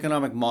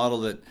economic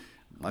model that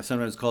I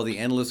sometimes call the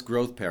endless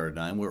growth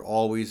paradigm. We're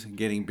always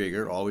getting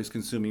bigger, always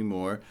consuming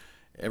more.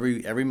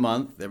 Every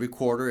month, every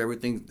quarter,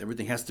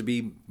 everything has to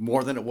be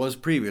more than it was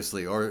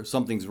previously, or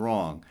something's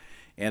wrong.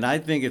 And I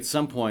think at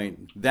some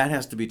point that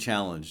has to be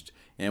challenged,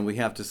 and we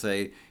have to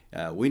say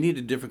we need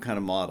a different kind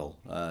of model.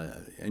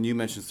 And you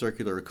mentioned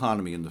circular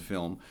economy in the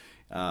film,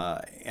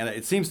 and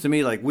it seems to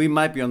me like we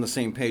might be on the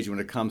same page when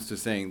it comes to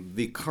saying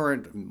the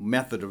current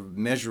method of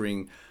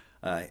measuring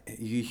the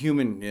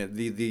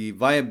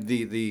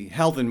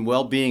health and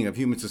well-being of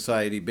human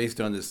society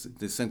based on this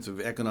sense of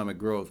economic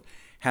growth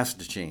has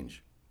to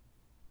change.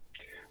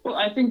 Well,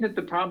 I think that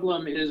the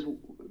problem is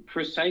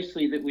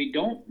precisely that we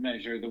don't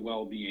measure the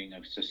well-being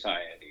of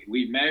society.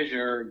 We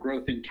measure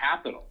growth in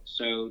capital.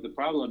 So the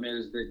problem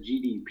is that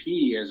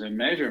GDP as a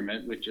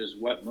measurement, which is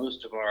what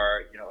most of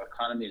our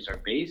economies are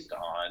based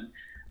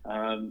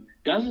on,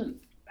 doesn't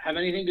have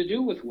anything to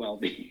do with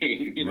well-being.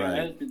 It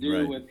has to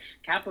do with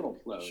capital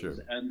flows. Sure.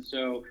 And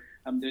so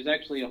there's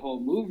actually a whole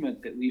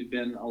movement that we've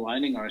been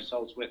aligning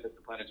ourselves with at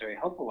the Planetary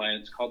Health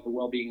Alliance called the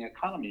Wellbeing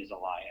Economies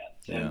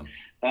Alliance. Yeah. And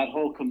that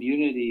whole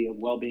community of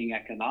well-being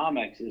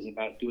economics is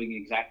about doing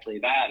exactly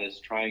that,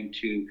 is trying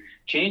to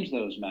change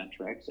those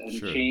metrics and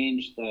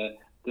change the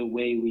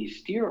way we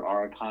steer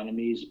our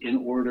economies in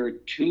order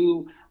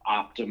to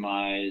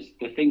optimize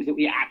the things that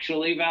we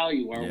actually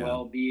value, our Yeah.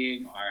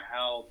 well-being, our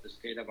health, the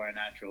state of our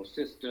natural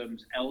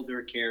systems,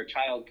 elder care,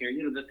 child care,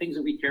 the things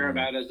that we care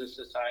about as a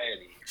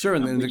society. Sure,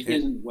 and which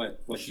isn't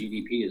what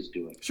GDP is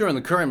doing. Sure, in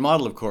the current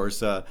model, of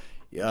course,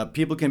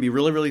 people can be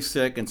really, really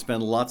sick and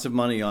spend lots of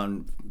money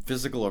on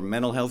physical or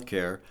mental health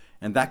care,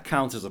 and that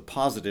counts as a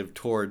positive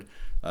toward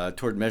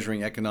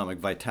measuring economic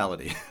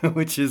vitality,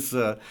 which is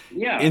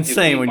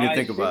insane when you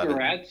think about it.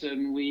 Cigarettes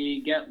and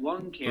we get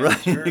lung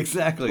cancer. Right,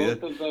 exactly.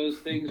 Both of those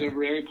things are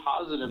very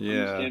positive from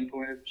the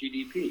standpoint of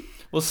GDP.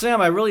 Well,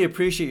 Sam, I really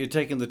appreciate you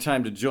taking the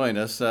time to join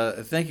us.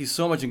 Thank you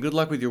so much, and good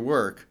luck with your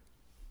work.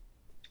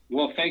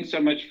 Well, thanks so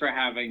much for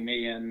having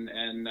me, and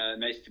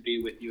nice to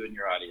be with you and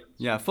your audience.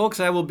 Yeah, folks,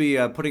 I will be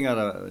putting out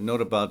a note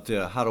about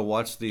how to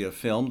watch the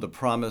film, The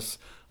Promise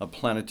of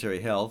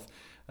Planetary Health.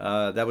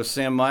 That was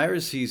Sam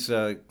Myers. He's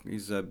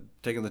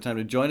taking the time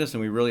to join us, and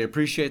we really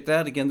appreciate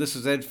that. Again, this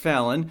is Ed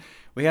Fallon.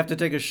 We have to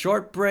take a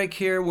short break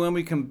here. When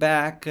we come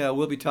back,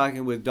 we'll be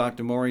talking with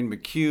Dr. Maureen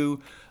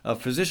McCue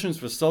of Physicians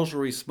for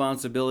Social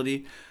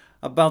Responsibility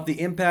about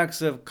the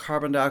impacts of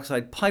carbon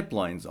dioxide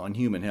pipelines on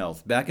human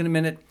health. Back in a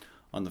minute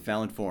on the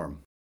Fallon Forum.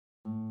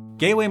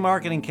 Gateway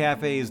Marketing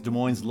Cafe is Des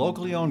Moines'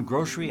 locally owned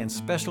grocery and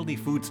specialty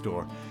food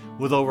store.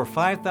 With over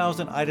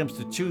 5,000 items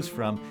to choose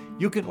from,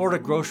 you can order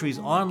groceries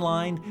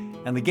online,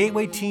 and the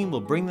Gateway team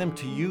will bring them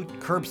to you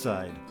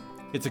curbside.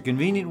 It's a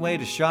convenient way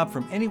to shop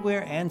from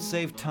anywhere and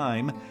save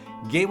time.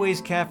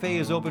 Gateway's Cafe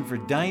is open for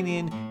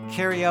dine-in,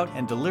 carry-out,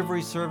 and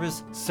delivery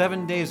service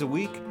 7 days a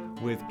week,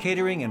 with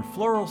catering and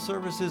floral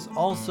services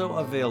also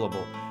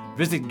available.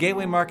 Visit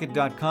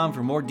gatewaymarket.com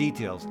for more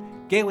details.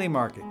 Gateway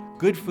Market.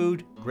 Good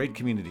food, great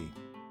community.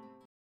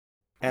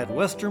 At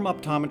Westrom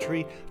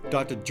Optometry,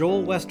 Dr.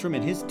 Joel Westrom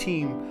and his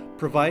team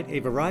provide a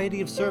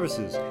variety of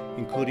services,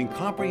 including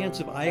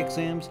comprehensive eye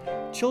exams,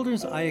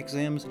 children's eye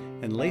exams,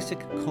 and LASIK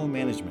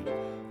co-management.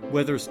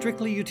 Whether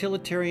strictly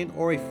utilitarian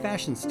or a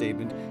fashion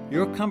statement,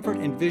 your comfort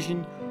and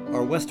vision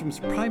are Westrom's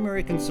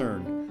primary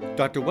concern.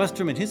 Dr.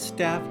 Westrom and his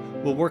staff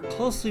will work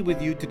closely with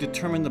you to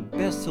determine the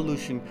best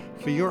solution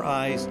for your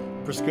eyes,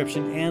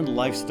 prescription, and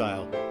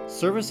lifestyle.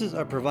 Services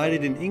are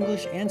provided in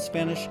English and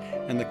Spanish,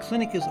 and the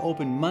clinic is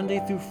open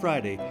Monday through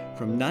Friday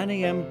from 9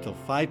 a.m. till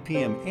 5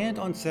 p.m. and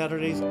on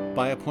Saturdays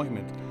by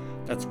appointment.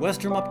 That's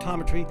Westrom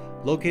Optometry,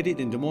 located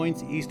in Des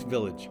Moines East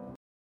Village.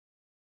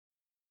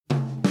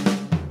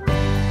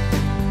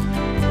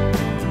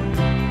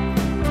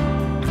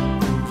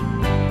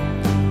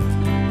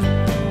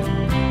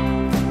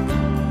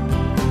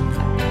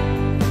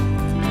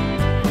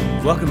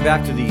 Welcome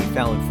back to the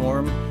Fallon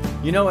Forum.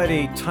 At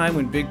a time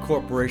when big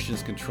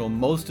corporations control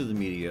most of the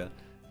media,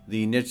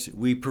 the niche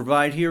we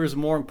provide here is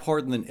more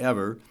important than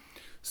ever.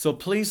 So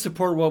please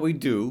support what we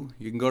do.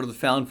 You can go to the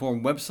Fallon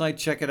Forum website,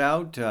 check it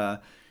out.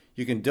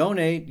 You can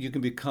donate. You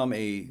can become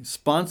a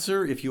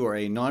sponsor if you are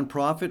a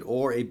nonprofit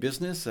or a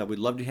business. We'd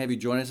love to have you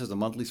join us as a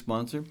monthly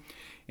sponsor.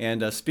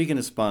 And speaking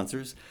of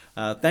sponsors,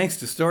 thanks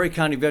to Story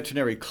County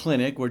Veterinary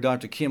Clinic, where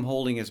Dr. Kim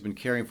Holding has been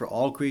caring for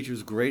all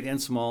creatures, great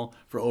and small,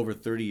 for over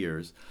 30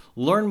 years.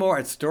 Learn more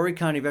at Story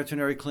County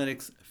Veterinary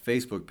Clinic's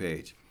Facebook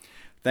page.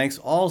 Thanks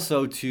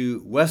also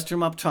to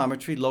Westrom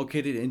Optometry,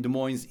 located in Des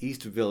Moines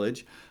East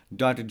Village.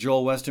 Dr.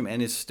 Joel Westrom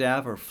and his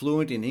staff are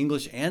fluent in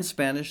English and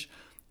Spanish.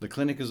 The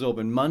clinic is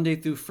open Monday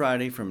through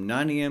Friday from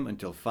 9 a.m.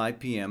 until 5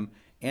 p.m.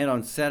 and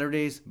on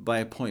Saturdays by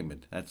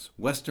appointment. That's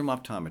Westrom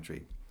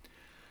Optometry.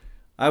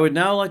 I would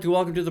now like to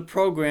welcome to the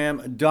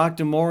program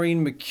Dr.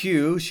 Maureen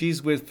McCue.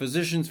 She's with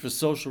Physicians for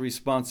Social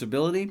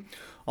Responsibility,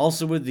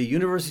 also with the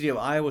University of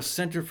Iowa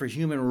Center for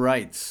Human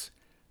Rights.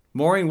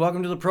 Maureen,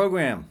 welcome to the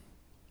program.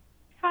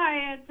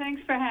 Hi, Ed.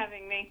 Thanks for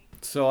having me.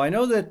 So I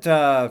know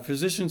that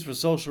Physicians for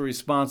Social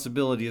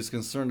Responsibility is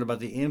concerned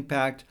about the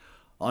impact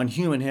on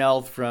human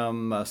health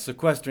from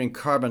sequestering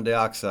carbon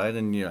dioxide.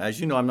 And as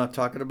you know, I'm not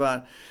talking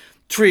about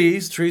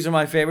trees. Trees are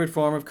my favorite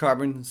form of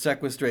carbon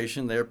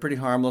sequestration. They're pretty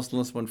harmless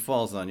unless one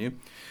falls on you.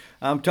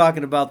 I'm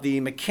talking about the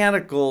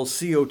mechanical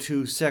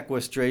CO2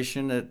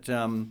 sequestration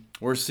that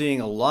we're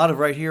seeing a lot of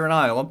right here in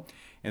Iowa,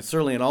 and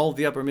certainly in all of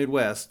the upper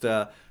Midwest,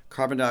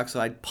 carbon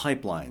dioxide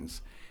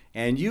pipelines.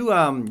 And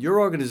your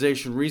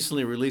organization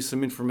recently released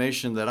some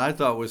information that I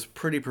thought was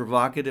pretty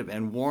provocative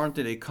and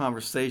warranted a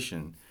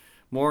conversation.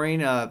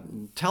 Maureen,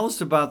 tell us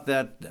about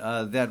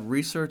that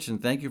research,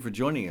 and thank you for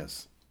joining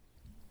us.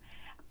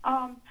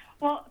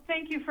 Well,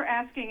 thank you for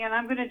asking, and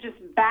I'm going to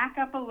just back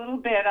up a little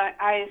bit.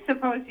 I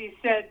suppose you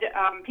said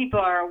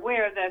people are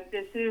aware that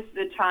this is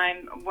the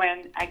time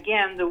when,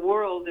 again, the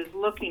world is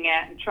looking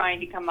at and trying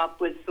to come up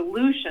with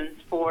solutions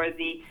for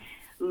the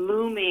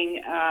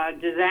looming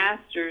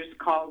disasters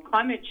called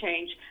climate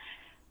change.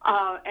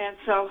 And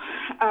so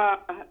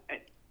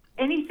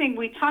anything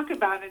we talk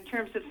about in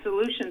terms of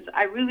solutions,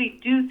 I really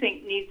do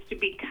think needs to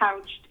be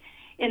couched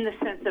in the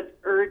sense of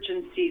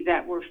urgency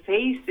that we're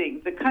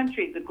facing. The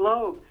country, the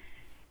globe,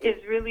 is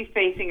really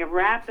facing a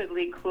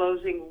rapidly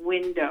closing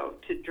window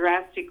to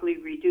drastically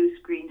reduce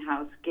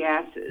greenhouse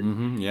gases.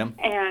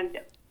 And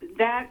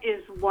that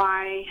is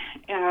why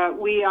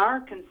we are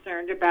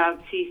concerned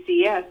about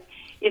CCS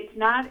it's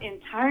not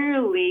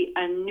entirely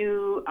a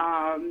new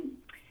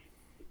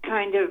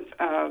kind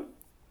of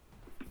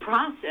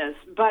process,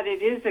 but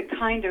it is a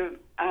kind of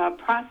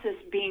process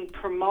being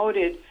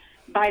promoted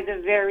by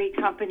the very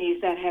companies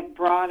that have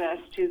brought us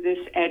to this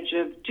edge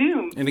of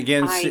doom. And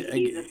again,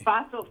 i.e. the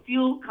fossil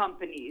fuel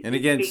companies, and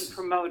again, being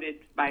promoted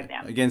by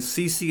them. Again,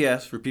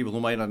 CCS, for people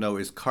who might not know,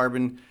 is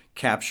carbon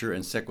capture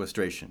and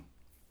sequestration.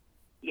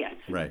 Yes.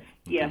 Right.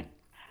 Okay. Yes.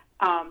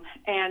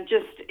 And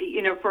just,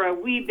 for a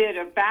wee bit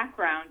of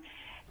background,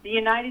 the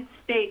United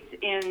States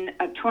in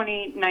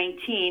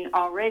 2019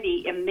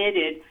 already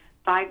emitted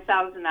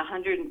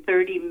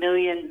 5,130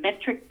 million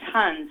metric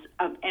tons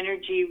of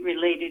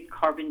energy-related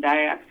carbon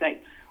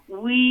dioxide.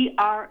 We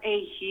are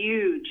a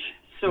huge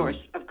source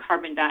of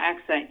carbon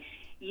dioxide,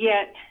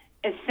 yet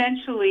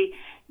essentially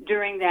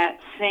during that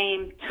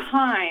same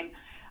time,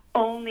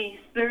 only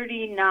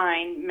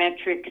 39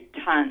 metric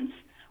tons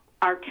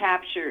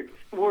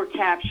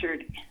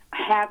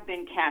have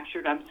been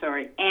captured,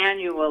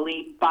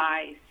 annually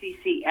by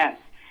CCS,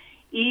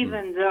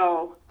 even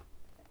though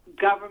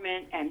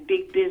government and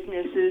big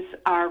businesses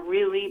are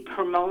really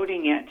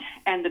promoting it,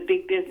 and the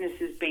big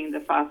businesses being the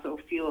fossil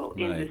fuel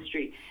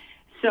industry.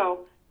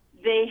 So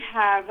they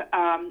have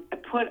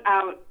put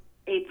out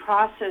a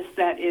process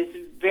that is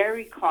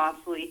very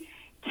costly,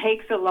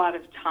 takes a lot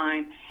of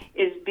time,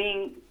 is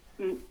being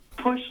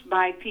pushed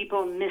by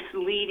people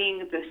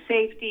misleading the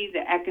safety,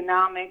 the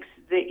economics,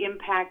 the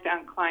impact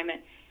on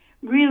climate,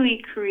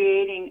 really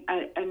creating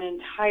an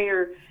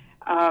entire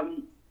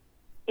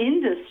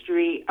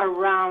industry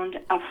around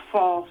a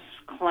false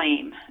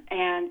claim.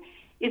 And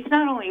it's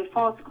not only a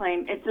false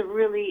claim, it's a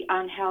really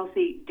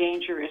unhealthy,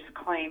 dangerous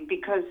claim,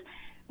 because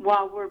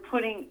while we're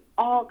putting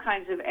all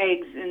kinds of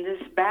eggs in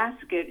this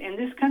basket in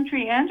this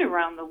country and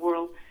around the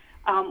world,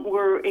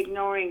 we're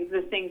ignoring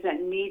the things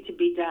that need to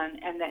be done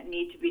and that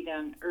need to be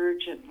done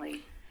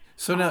urgently.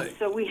 So now,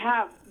 so we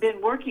have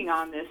been working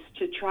on this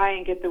to try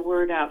and get the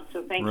word out.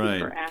 So thank you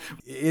for asking.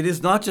 It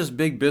is not just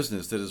big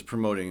business that is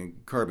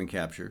promoting carbon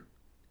capture.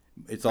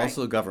 It's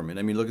also government.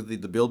 I mean, look at the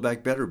Build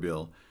Back Better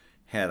bill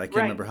had, I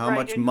can't remember how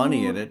much and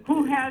money in it.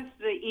 Who has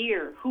the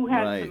ear? Who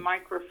has the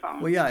microphone?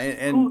 Well, yeah,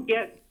 and who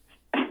gets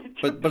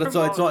but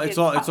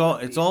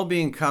it's all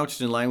being couched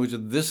in language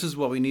of this is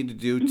what we need to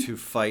do to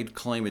fight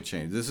climate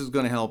change. This is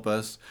going to help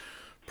us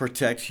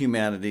protect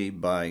humanity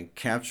by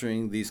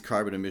capturing these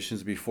carbon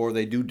emissions before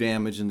they do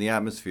damage in the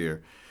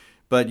atmosphere.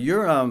 But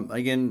you're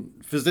again,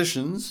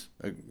 physicians,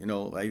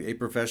 a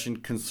profession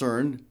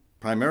concerned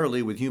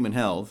primarily with human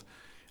health.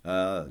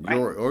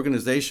 Your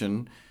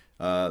organization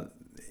that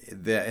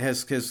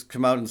has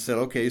come out and said,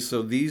 okay,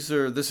 so this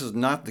is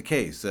not the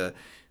case.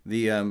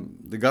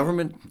 The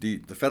government,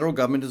 the federal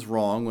government is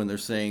wrong when they're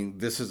saying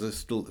this is a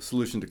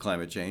solution to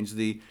climate change.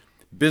 The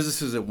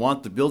businesses that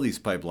want to build these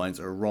pipelines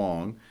are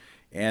wrong.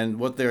 And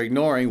what they're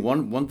ignoring,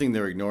 one thing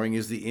they're ignoring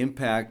is the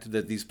impact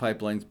that these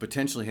pipelines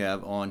potentially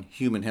have on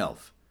human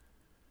health.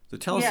 So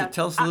tell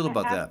us a little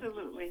about that.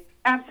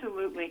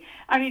 Absolutely.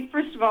 I mean,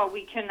 first of all,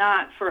 we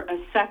cannot for a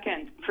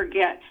second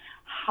forget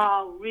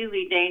how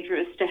really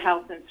dangerous to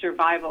health and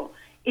survival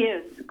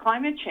is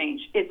climate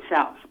change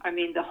itself. I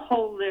mean, the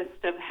whole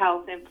list of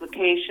health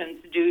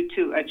implications due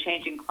to a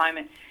changing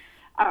climate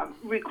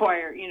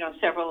require,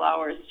 several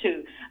hours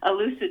to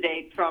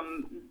elucidate,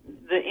 from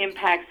the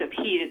impacts of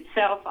heat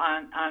itself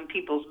on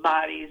people's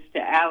bodies to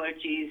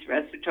allergies,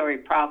 respiratory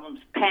problems.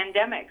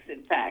 Pandemics,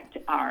 in fact,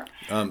 are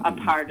a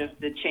part of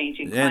the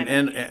changing climate.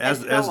 And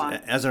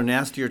as are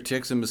nastier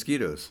ticks and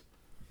mosquitoes.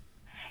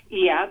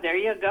 Yeah, there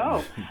you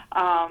go.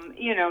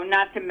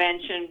 Not to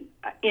mention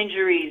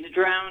injuries,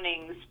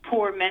 drownings,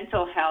 poor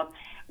mental health.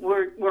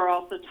 We're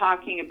also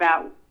talking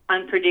about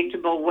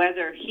unpredictable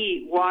weather,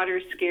 heat, water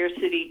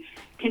scarcity,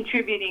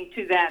 contributing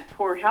to that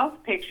poor health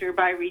picture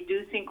by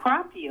reducing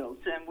crop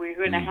yields. And we're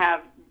going to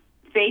have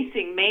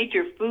facing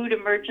major food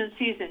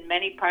emergencies in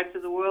many parts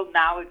of the world,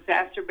 now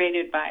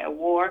exacerbated by a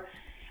war.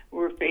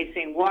 We're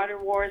facing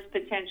water wars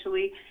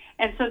potentially.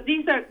 And so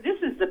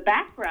this is the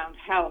background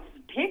health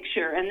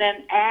picture, and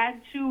then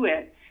add to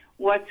it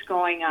what's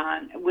going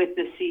on with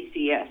the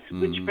CCS,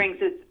 which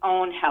brings its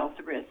own health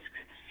risks.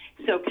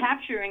 So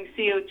capturing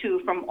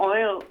CO2 from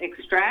oil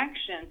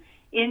extraction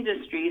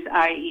industries,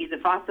 i.e. the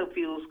fossil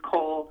fuels,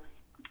 coal,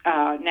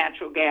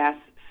 natural gas,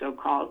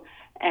 so-called,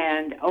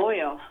 and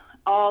oil,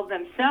 all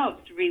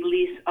themselves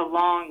release a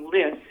long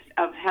list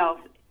of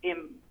health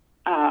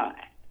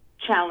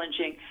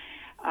challenging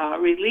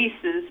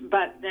releases,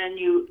 but then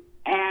you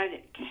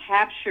add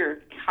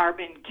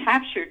carbon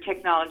capture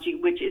technology,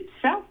 which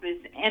itself is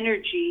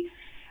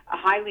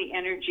highly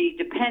energy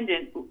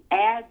dependent,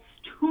 adds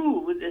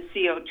to the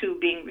CO2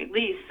 being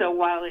released. So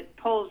while it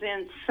pulls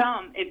in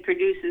some, it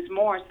produces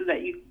more, so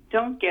that you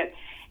don't get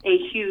a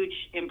huge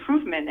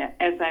improvement.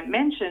 As I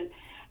mentioned,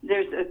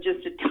 there's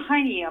just a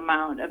tiny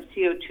amount of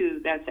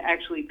CO2 that's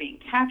actually being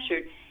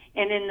captured.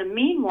 And in the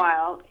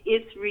meanwhile,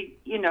 it's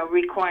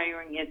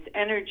requiring its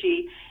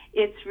energy.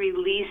 It's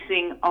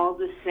releasing all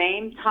the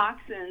same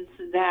toxins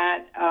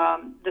that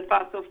the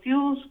fossil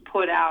fuels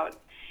put out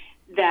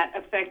that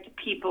affect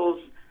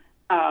people's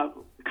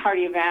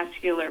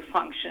cardiovascular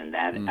function,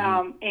 that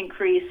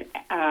increase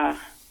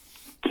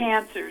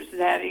cancers,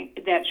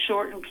 that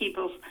shorten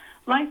people's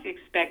life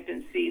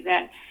expectancy,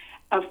 that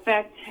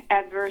affect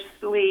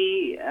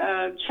adversely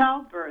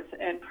childbirth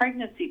and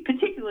pregnancy,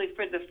 particularly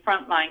for the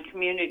frontline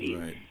communities.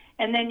 Right.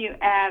 And then you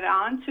add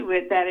on to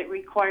it that it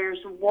requires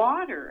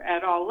water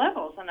at all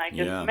levels. And I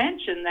just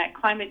mentioned that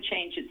climate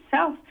change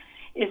itself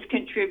is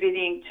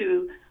contributing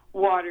to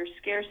water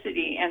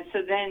scarcity. And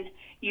so then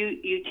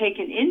you take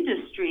an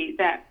industry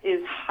that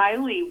is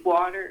highly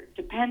water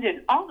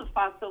dependent. All the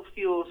fossil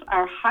fuels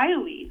are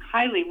highly,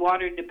 highly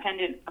water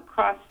dependent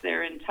across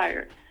their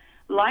entire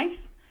life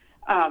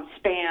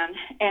span.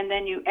 And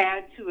then you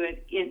add to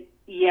it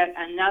yet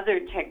another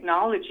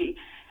technology.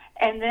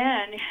 And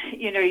then,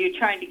 you're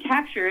trying to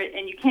capture it,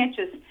 and you can't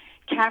just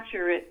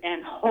capture it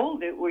and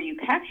hold it where you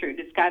capture it.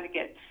 It's got to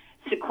get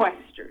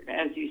sequestered,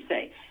 as you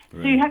say.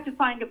 Right. So you have to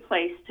find a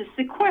place to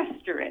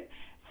sequester it.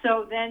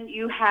 So then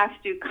you have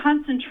to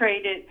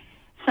concentrate it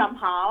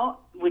somehow,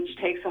 which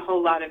takes a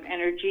whole lot of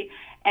energy,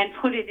 and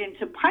put it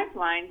into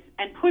pipelines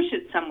and push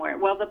it somewhere.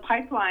 Well, the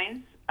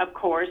pipelines, of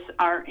course,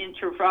 are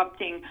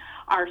interrupting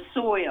our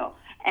soil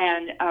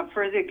and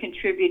further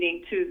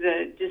contributing to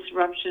the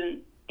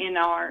disruption in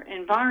our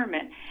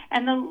environment,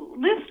 and the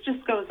list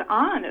just goes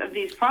on of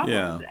these problems.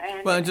 Yeah.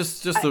 And well,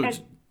 just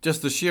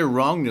the sheer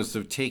wrongness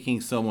of taking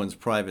someone's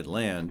private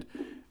land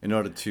in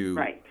order to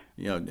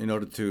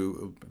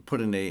put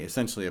in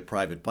essentially a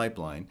private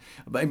pipeline.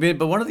 But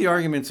one of the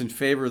arguments in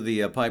favor of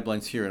the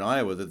pipelines here in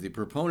Iowa that the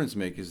proponents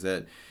make is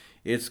that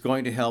it's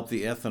going to help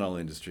the ethanol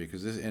industry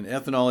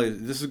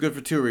this is good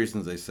for two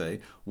reasons. They say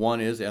one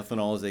is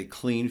ethanol is a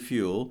clean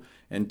fuel,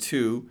 and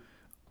two,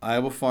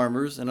 Iowa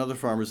farmers and other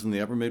farmers in the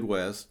upper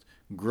Midwest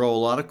grow a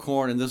lot of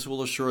corn, and this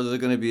will assure that they're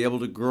going to be able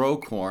to grow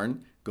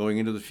corn going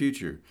into the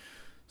future.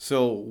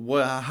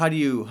 So how do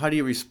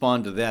you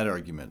respond to that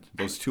argument,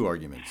 those two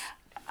arguments?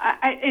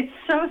 It's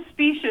so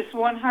specious,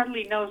 one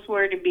hardly knows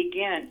where to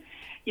begin.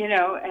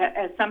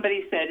 As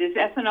somebody said, is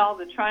ethanol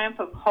the triumph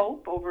of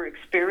hope over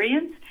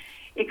experience?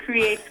 It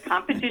creates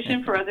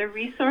competition for other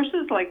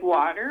resources like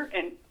water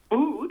and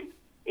food.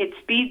 It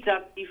speeds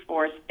up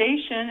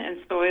deforestation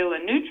and soil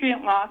and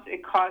nutrient loss.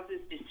 It causes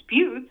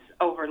disputes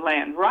over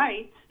land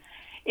rights.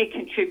 It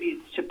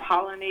contributes to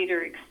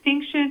pollinator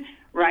extinction,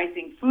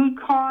 rising food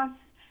costs,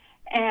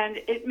 and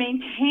it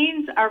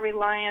maintains our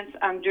reliance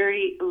on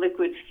dirty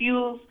liquid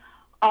fuels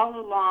all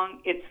along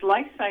its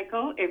life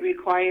cycle. It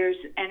requires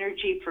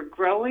energy for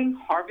growing,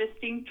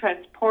 harvesting,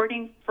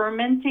 transporting,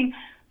 fermenting,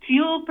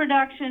 fuel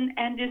production,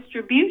 and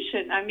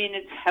distribution. I mean,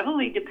 it's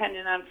heavily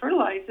dependent on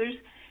fertilizers,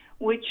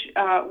 which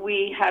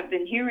we have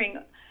been hearing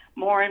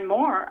more and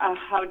more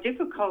how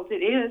difficult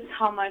it is,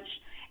 how much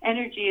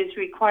energy is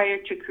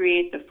required to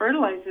create the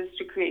fertilizers,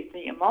 to create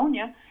the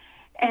ammonia.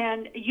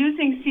 And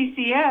using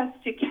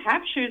CCS to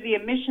capture the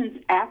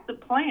emissions at the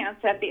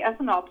plants, at the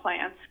ethanol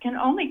plants, can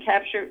only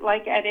capture,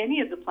 like at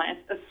any of the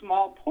plants, a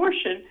small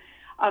portion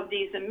of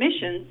these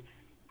emissions,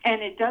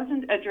 and it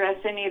doesn't address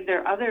any of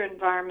their other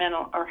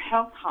environmental or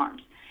health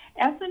harms.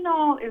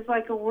 Ethanol is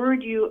like a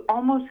word you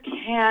almost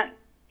can't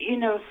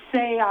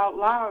say out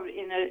loud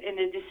in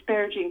a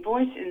disparaging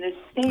voice in this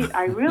state.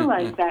 I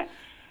realize that.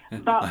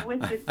 But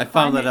with the I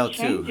found that out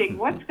changing, too.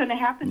 what's going to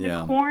happen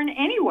to corn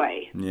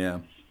anyway? Yeah.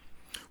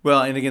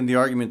 Well, and again, the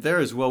argument there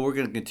is, we're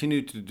going to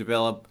continue to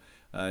develop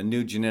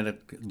new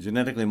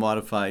genetically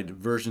modified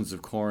versions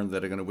of corn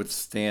that are going to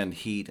withstand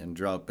heat and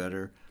drought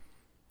better.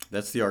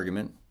 That's the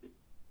argument.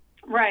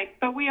 Right.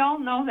 But we all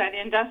know that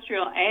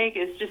industrial ag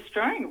is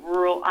destroying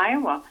rural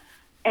Iowa.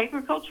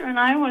 Agriculture in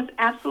Iowa is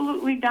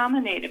absolutely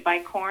dominated by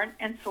corn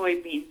and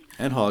soybeans.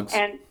 And hogs.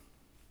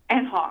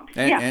 And hogs,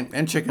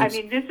 and chickens. I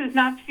mean, this is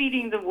not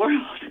feeding the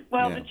world.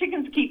 Well, the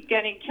chickens keep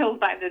getting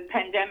killed by the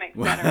pandemic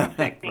that are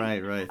affecting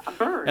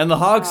birds. And the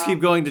hogs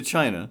keep going to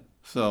China.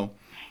 So,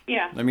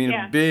 I mean,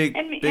 a big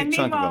chunk of them. And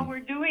meanwhile,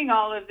 we're doing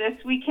all of this.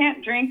 We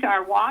can't drink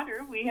our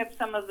water. We have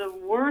some of the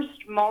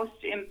worst, most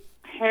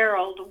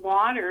imperiled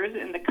waters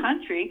in the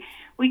country.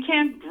 We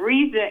can't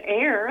breathe the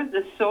air.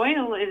 The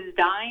soil is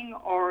dying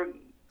or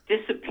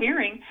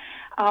disappearing.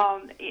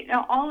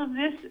 All of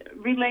this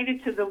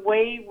related to the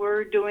way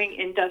we're doing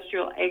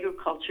industrial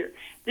agriculture.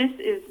 This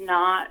is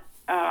not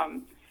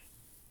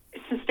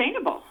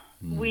sustainable.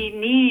 We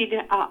need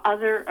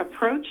other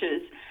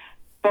approaches,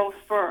 both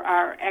for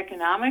our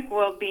economic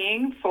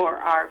well-being, for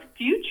our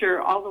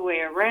future, all the way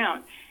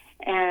around.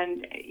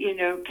 And,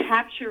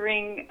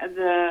 capturing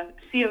the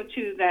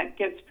CO2 that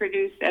gets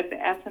produced at the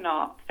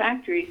ethanol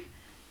factories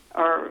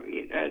or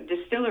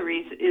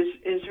distilleries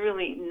is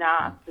really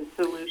not the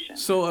solution.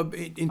 So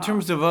in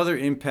terms of other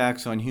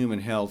impacts on human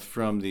health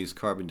from these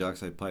carbon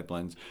dioxide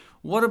pipelines,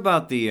 what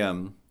about the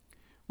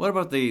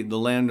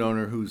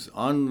landowner who's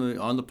on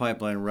the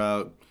pipeline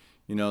route?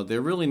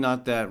 They're really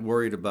not that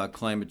worried about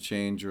climate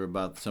change or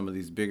about some of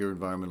these bigger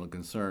environmental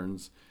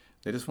concerns.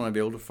 They just want to be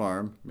able to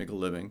farm, make a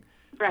living.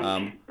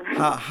 Right.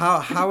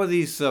 How are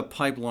these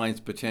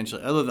pipelines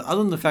potentially, other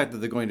than the fact that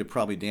they're going to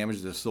probably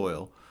damage the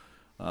soil,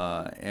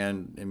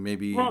 and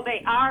maybe. Well,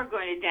 they are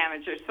going to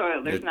damage their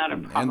soil. There's not a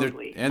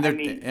probably. And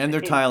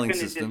their tiling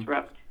system.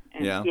 Disrupt.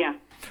 Yeah. Yeah.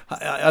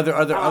 Are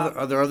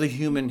there other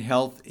human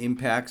health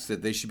impacts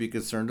that they should be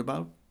concerned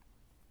about?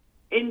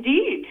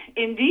 Indeed.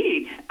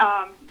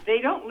 They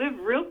don't live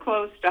real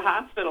close to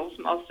hospitals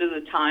most of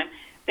the time.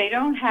 They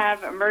don't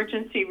have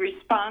emergency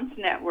response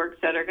networks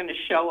that are going to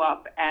show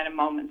up at a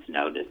moment's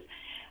notice.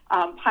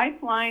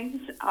 Pipelines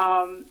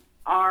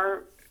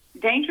are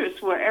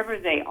dangerous wherever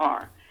they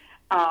are,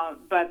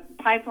 but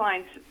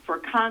pipelines for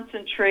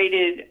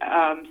concentrated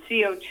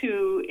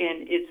CO2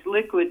 in its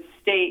liquid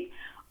state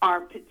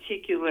are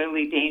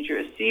particularly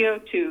dangerous.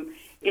 CO2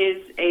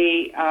 is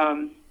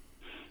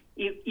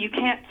you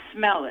can't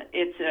smell it.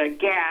 It's a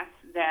gas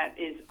that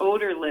is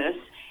odorless.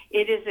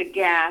 It is a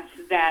gas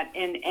that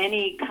in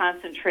any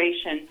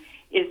concentration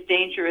is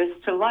dangerous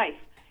to life.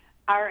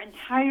 Our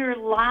entire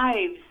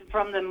lives,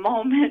 from the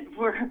moment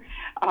we're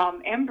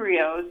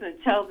embryos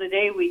until the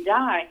day we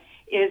die,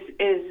 is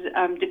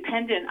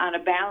dependent on a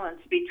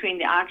balance between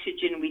the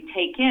oxygen we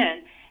take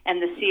in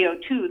and the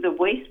CO2, the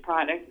waste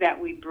product that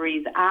we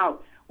breathe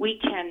out. We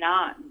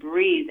cannot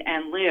breathe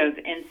and live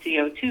in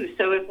CO2.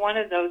 So if one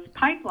of those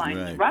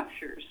pipelines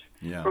ruptures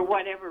for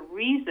whatever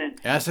reason,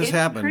 it's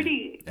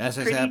pretty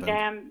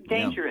damn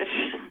dangerous.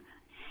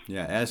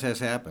 Yeah, as has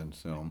happened.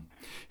 So,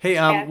 hey,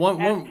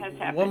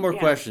 one more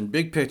question.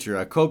 Big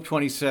picture.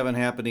 COP27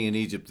 happening in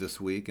Egypt this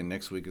week and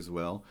next week as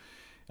well.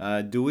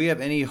 Do we have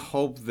any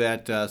hope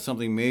that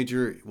something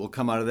major will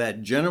come out of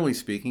that, generally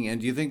speaking? And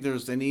do you think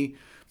there's any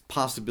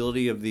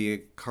possibility of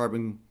the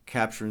carbon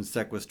capture and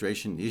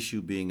sequestration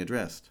issue being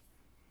addressed?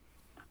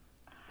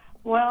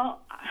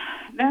 Well,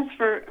 that's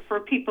for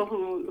people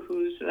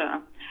who's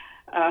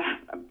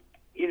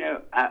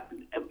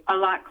a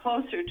lot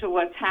closer to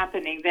what's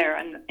happening there.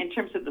 And in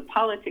terms of the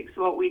politics,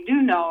 what we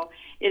do know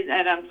is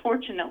that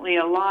unfortunately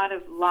a lot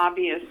of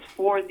lobbyists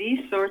for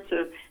these sorts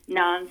of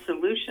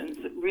non-solutions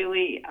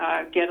really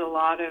get a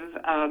lot of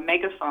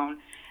megaphone.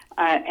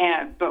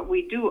 But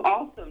we do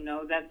also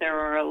know that there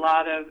are a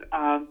lot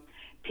of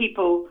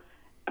people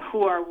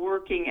who are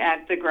working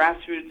at the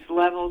grassroots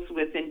levels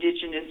with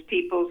indigenous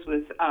peoples,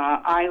 with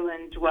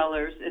island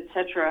dwellers,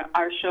 etc.,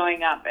 are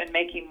showing up and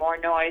making more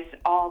noise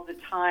all the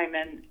time.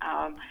 And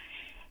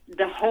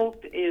the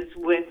hope is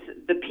with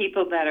the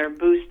people that are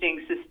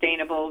boosting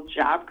sustainable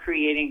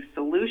job-creating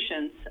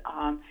solutions,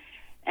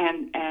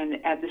 and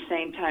at the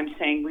same time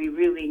saying we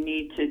really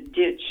need to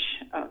ditch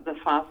the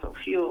fossil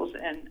fuels.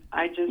 And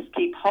I just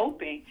keep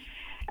hoping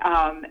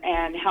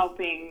and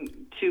helping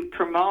to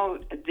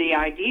promote the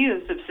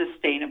ideas of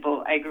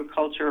sustainable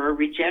agriculture or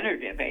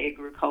regenerative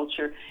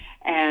agriculture,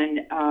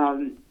 and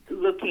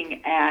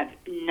looking at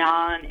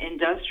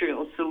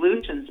non-industrial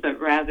solutions, but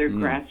rather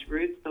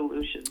grassroots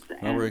solutions.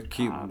 Well, we're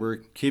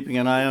keeping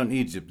an eye on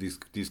Egypt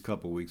these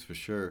couple of weeks for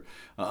sure.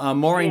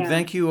 Maureen,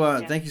 thank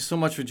you so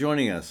much for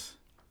joining us.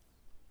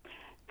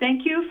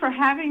 Thank you for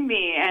having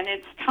me, and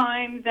it's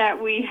time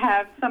that we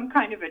have some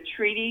kind of a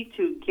treaty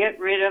to get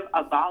rid of,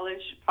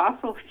 abolish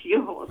fossil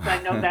fuels.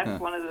 I know that's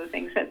one of the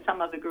things that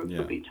some of the groups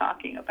will be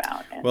talking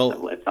about, and so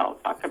let's all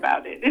talk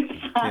about it.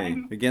 It's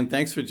time. Okay. Again,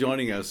 thanks for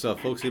joining us.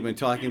 Folks, we've been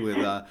talking with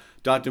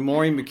Dr.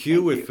 Maureen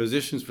McCue with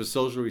Physicians for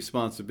Social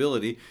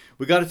Responsibility.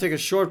 We got to take a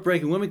short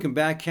break, and when we come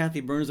back, Kathy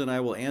Byrnes and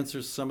I will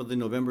answer some of the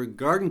November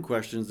garden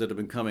questions that have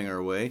been coming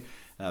our way.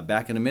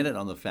 Back in a minute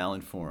on the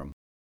Fallon Forum.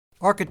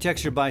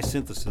 Architecture by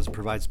Synthesis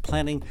provides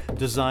planning,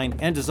 design,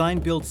 and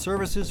design-build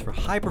services for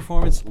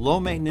high-performance,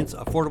 low-maintenance,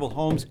 affordable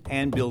homes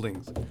and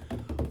buildings.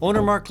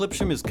 Owner Mark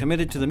Lipsham is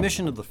committed to the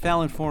mission of the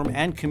Fallon Forum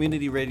and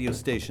community radio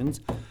stations.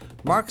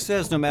 Mark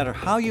says no matter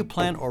how you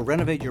plan or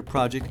renovate your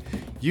project,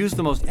 use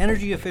the most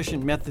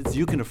energy-efficient methods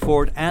you can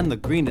afford and the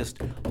greenest,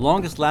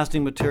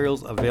 longest-lasting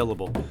materials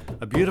available.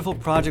 A beautiful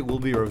project will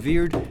be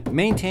revered,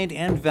 maintained,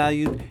 and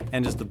valued,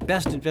 and is the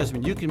best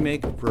investment you can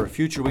make for a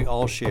future we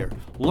all share.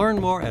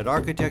 Learn more at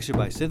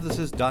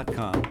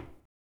architecturebysynthesis.com.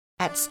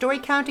 At Story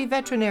County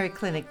Veterinary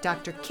Clinic,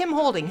 Dr. Kim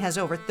Holding has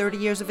over 30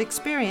 years of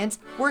experience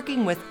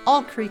working with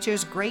all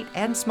creatures great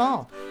and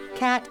small.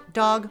 Cat,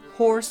 dog,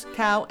 horse,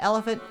 cow,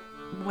 elephant.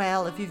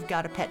 Well, if you've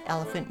got a pet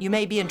elephant, you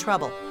may be in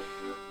trouble.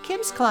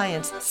 Kim's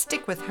clients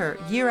stick with her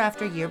year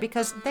after year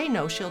because they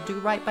know she'll do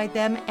right by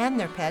them and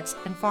their pets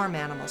and farm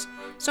animals.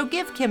 So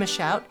give Kim a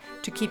shout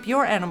to keep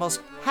your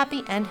animals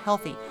happy and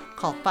healthy.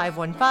 Call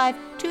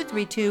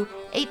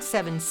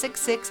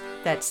 515-232-8766.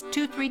 That's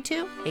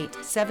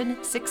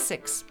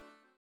 232-8766.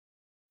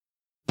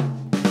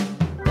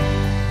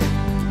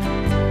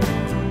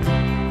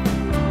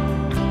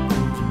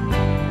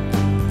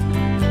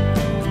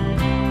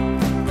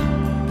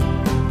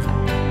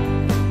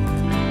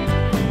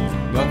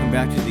 Welcome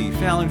back to the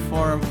Fallon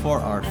Forum for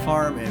our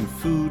farm and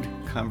food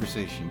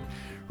conversation.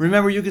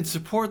 Remember, you can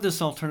support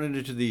this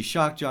alternative to the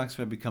shock jocks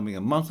by becoming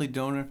a monthly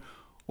donor,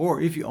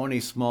 or if you own a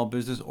small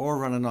business or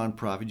run a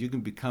nonprofit, you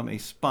can become a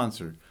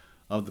sponsor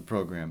of the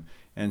program.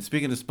 And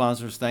speaking of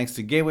sponsors, thanks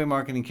to Gateway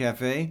Market and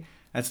Cafe,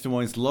 that's Des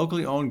Moines'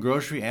 locally owned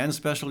grocery and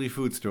specialty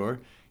food store.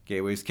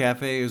 Gateway's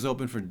Cafe is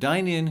open for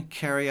dine-in,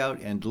 carry-out,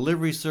 and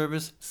delivery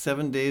service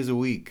 7 days a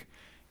week.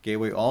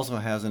 Gateway also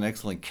has an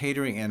excellent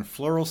catering and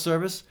floral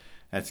service.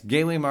 That's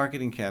Gateway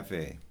Market and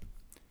Cafe.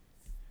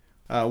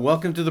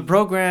 Welcome to the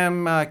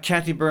program,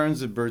 Kathy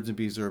Byrnes of Birds and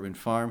Bees Urban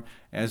Farm.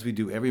 As we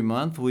do every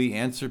month, we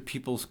answer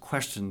people's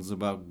questions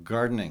about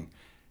gardening.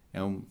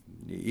 And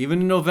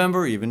even in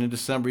November, even in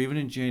December, even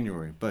in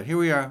January. But here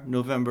we are,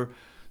 November,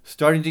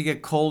 starting to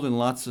get cold in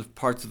lots of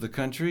parts of the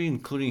country,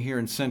 including here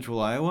in central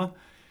Iowa.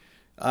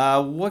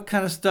 What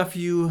kind of stuff are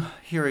you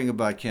hearing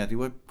about, Kathy?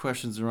 What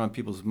questions are on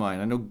people's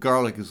mind? I know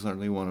garlic is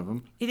certainly one of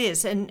them. It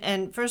is.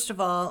 And first of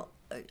all,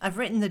 I've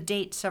written the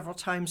date several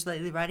times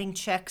lately, writing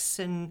checks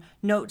and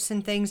notes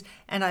and things,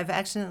 and I've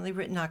accidentally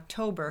written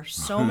October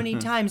so many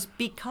times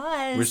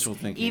because Wishful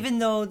thinking. Even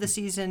though the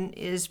season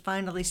is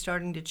finally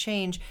starting to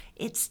change,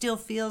 it still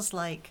feels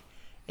like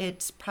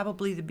it's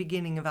probably the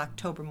beginning of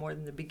October more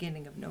than the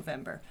beginning of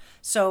November.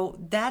 So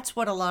that's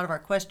what a lot of our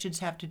questions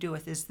have to do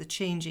with, is the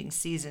changing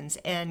seasons.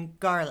 And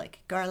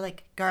garlic.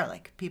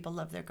 People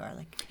love their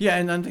garlic. Yeah,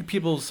 and I think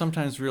people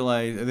sometimes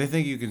realize, they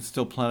think you can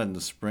still plant it in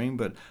the spring,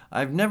 but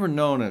I've never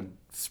known a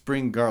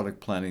spring garlic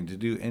planting to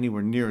do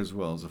anywhere near as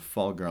well as a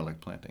fall garlic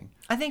planting.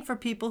 I think for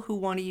people who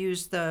want to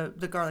use the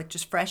garlic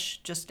just fresh,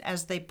 just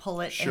as they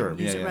pull it, Sure, and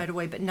use it right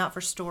away, but not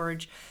for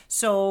storage.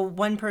 So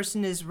one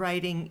person is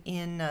writing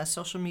in a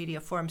social media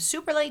forum,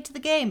 super late to the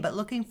game, but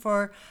looking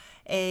for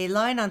a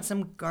line on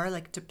some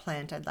garlic to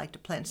plant. I'd like to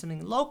plant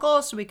something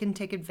local so we can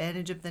take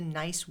advantage of the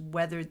nice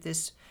weather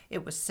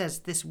says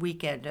this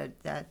weekend.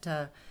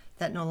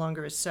 That no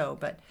longer is so.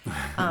 But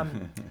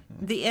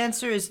the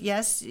answer is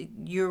yes,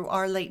 you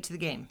are late to the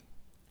game.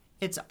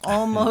 It's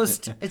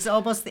almost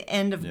the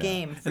end of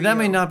game for And that you.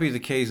 may not be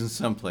the case in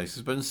some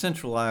places, but in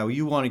central Iowa,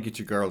 you want to get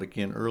your garlic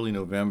in early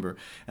November.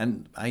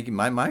 And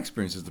my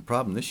experience is the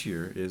problem this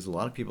year is a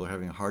lot of people are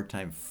having a hard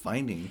time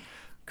finding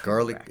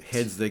garlic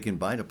heads they can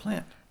buy to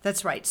plant.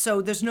 That's right.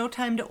 So there's no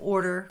time to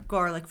order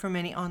garlic from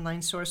any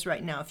online source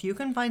right now. If you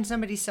can find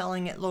somebody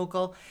selling it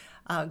local,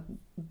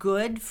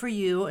 good for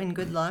you and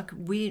good luck.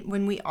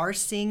 When we are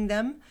seeing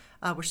them,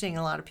 we're seeing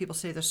a lot of people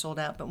say they're sold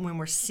out, but when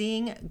we're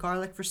seeing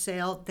garlic for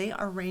sale, they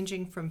are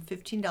ranging from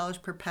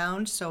 $15 per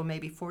pound, so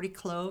maybe 40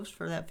 cloves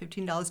for that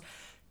 $15,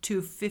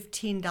 to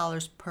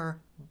 $15 per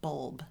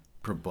bulb.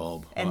 Per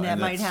bulb. And that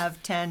might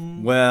have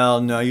 10.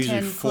 Well, no, usually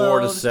 10 4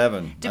 to cloves.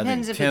 7. Depends I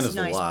think if 10 it's is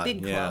nice, a lot.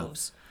 big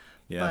cloves.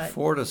 Yeah, But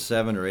 4 to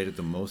 7 or 8 at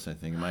the most, I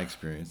think, in my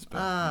experience.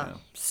 But,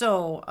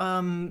 So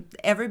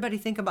everybody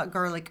think about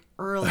garlic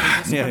early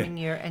this coming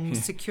year and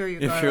secure your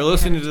garlic. If you're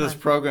listening ahead to of this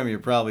time. program, you're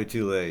probably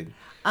too late.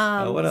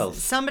 What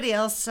else? Somebody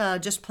else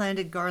just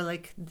planted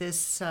garlic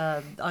this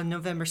on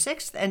November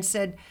 6th and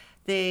said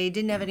they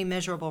didn't have any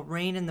measurable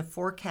rain in the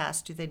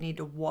forecast. Do they need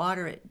to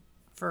water it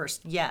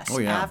first? Yes. Oh,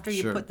 yeah, After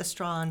you sure. put the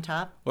straw on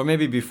top. Or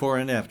maybe before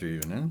and after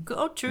even, huh?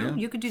 Oh, true. Yeah,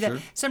 You could do that. sure.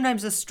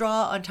 Sometimes the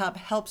straw on top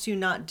helps you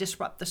not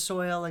disrupt the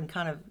soil and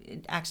kind of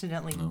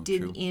accidentally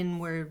dig true. in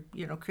where,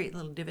 create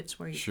little divots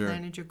where you Sure.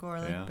 planted your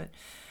garlic. Yeah.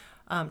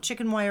 But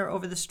chicken wire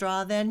over the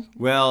straw then?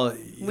 Well,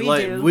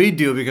 do. we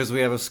do because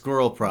we have a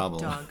squirrel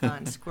problem.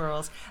 Doggone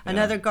squirrels.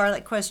 Another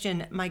garlic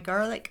question. My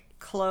garlic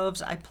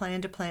cloves I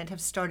plan to plant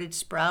have started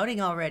sprouting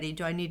already.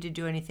 Do I need to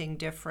do anything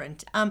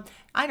different?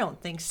 I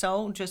don't think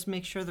so. Just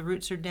make sure the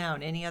roots are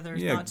down. Any other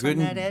thoughts good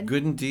on that, Ed? and,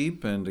 good and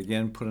deep, and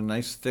again, put a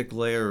nice thick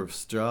layer of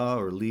straw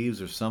or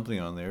leaves or something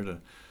on there to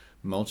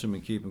mulch them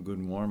and keep them good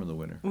and warm in the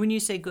winter. When you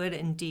say good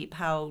and deep,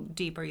 how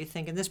deep are you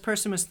thinking? This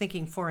person was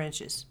thinking 4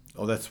 inches.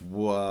 Oh, that's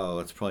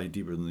probably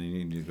deeper than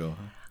you need to go,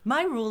 huh?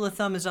 My rule of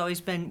thumb has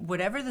always been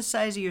whatever the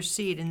size of your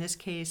seed, in this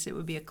case it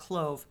would be a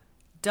clove,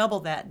 double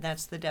that,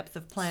 that's the depth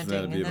of planting.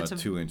 that'd be and about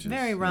that's 2 inches.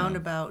 Very Yeah.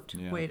 roundabout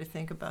Yeah. way to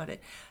think about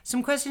it.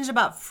 Some questions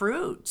about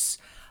fruits.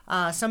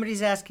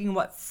 Somebody's asking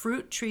what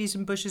fruit trees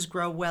and bushes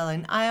grow well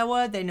in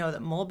Iowa. They know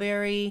that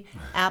mulberry,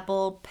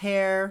 apple,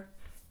 pear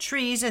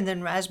trees, and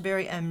then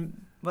raspberry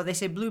and they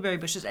say blueberry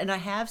bushes, and I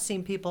have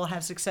seen people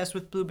have success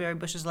with blueberry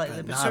bushes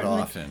lately, but not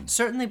often.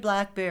 Certainly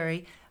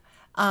blackberry.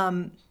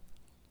 And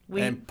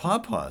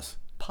pawpaws.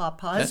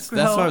 Pawpaws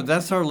grow.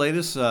 That's our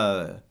latest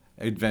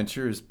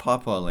adventure is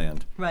pawpaw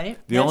land. Right.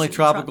 The That's only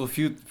tropical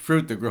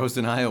fruit that grows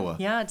in Iowa.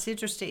 Yeah, it's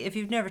interesting. If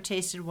you've never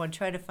tasted one,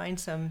 try to find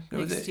some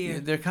next year.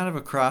 They're kind of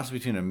a cross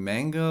between a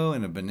mango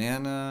and a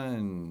banana,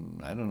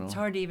 and I don't know. It's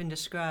hard to even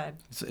describe.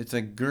 It's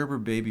like Gerber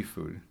baby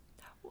food,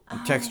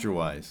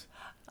 texture-wise.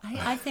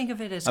 I think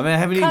of it as I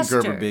haven't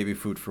custard. eaten Gerber baby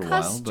food for a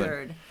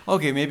Custard. while, but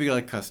okay, maybe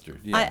like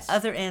custard. Yes.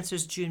 Other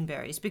answers, June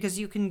berries, because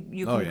you can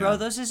Oh, grow yeah.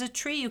 those as a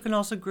tree. You can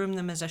also groom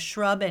them as a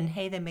shrub, and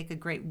hey, they make a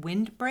great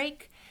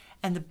windbreak.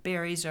 And the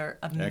berries are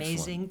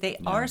amazing. Excellent. They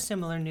are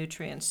similar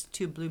nutrients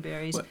to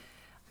blueberries. Well,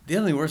 the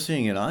other thing we're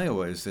seeing in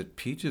Iowa is that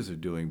peaches are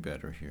doing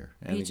better here.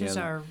 And Peaches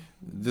again, are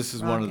This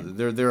is one of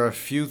there are a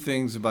few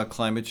things about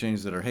climate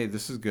change that are, hey,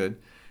 this is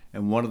good.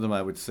 And one of them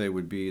I would say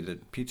would be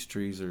that peach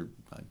trees are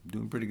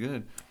doing pretty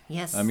good.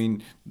 Yes. I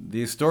mean,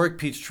 the historic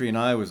peach tree in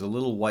Iowa is a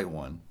little white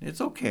one.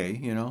 It's okay,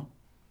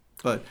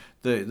 But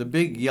the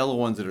big yellow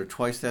ones that are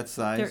twice that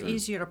size They're are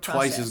easier to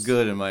twice process. as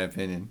good, in my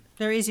opinion.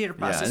 They're easier to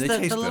process. and they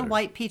taste the little better.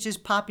 white peaches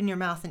pop in your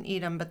mouth and eat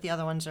them, but the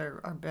other ones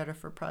are better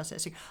for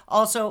processing.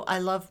 Also, I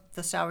love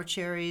the sour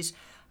cherries.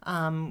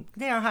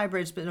 They are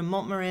hybrids, but a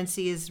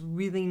Montmorency is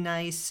really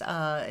nice.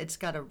 It's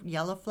got a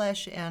yellow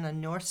flesh, and a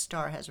North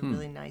Star has a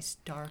really nice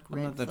dark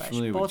red not that flesh.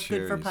 familiar with Both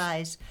good for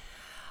cherries.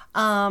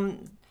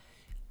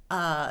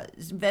 pies.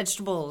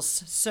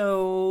 Vegetables.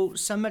 So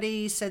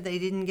somebody said they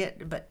didn't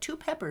get but 2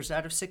 peppers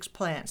out of 6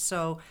 plants.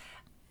 So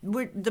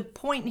the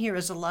point here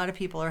is a lot of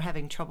people are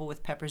having trouble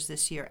with peppers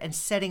this year and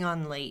setting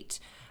on late.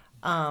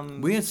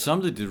 We had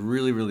some that did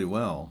really, really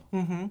well.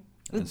 And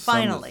some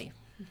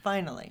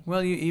Finally.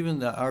 Well,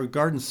 even our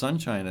Garden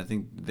Sunshine, I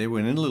think they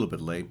went in a little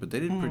bit late, but they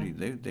did pretty.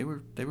 They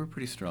were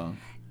pretty strong.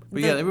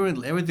 But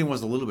everything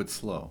was a little bit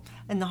slow.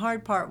 And the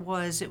hard part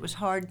was it was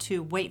hard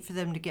to wait for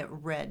them to get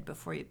red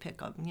before you pick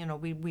them. You know,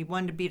 we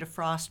wanted to beat a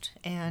frost,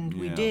 and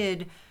we Yeah.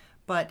 did.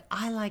 But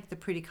I like the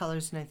pretty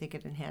colors, and I think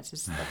it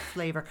enhances the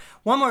flavor.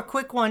 One more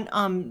quick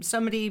one.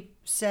 Somebody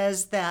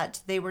says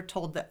that they were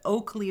told that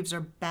oak leaves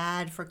are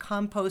bad for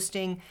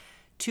composting,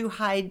 too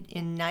high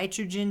in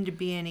nitrogen to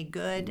be any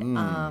good.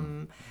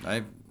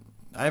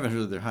 I haven't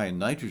heard that they're high in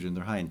nitrogen.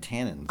 They're high in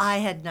tannins. I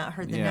had not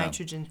heard the Yeah.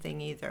 nitrogen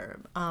thing either.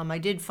 I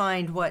did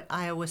find what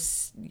Iowa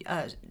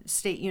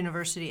State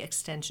University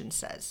Extension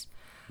says.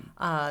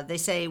 They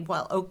say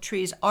while oak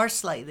trees are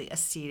slightly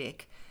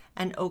acidic,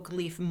 an oak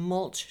leaf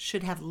mulch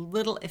should have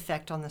little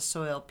effect on the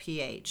soil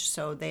pH.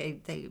 So they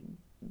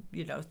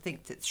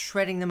think that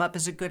shredding them up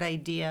is a good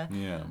idea.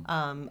 Yeah.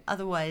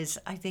 Otherwise,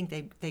 I think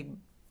they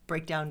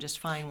break down just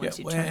fine once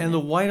you well, turn and them. the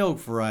white oak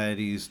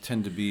varieties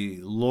tend to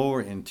be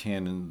lower in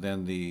tannin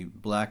than the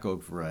black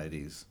oak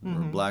varieties,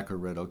 or black or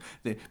red oak.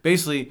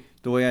 Basically,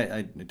 the way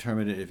I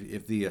determine it,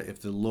 if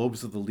the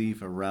lobes of the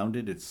leaf are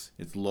rounded, it's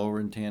lower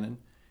in tannin.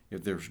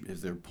 If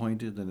they're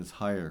pointed, then it's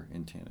higher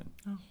in tannin.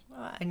 Oh,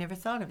 well, I never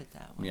thought of it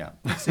that way. Yeah.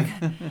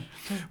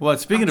 Well,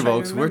 speaking of try to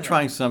oaks, we're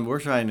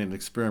trying an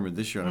experiment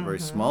this year on a very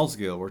small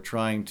scale. We're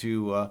trying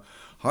to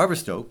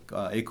harvest oak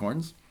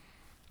acorns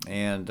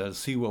and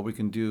see what we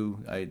can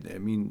do. I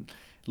mean,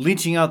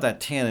 leaching out that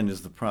tannin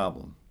is the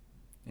problem,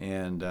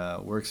 and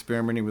we're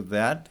experimenting with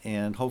that,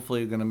 and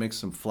hopefully we're going to make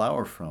some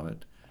flour from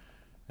it.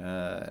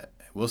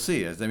 We'll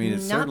see. I mean,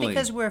 it's Not certainly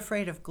because we're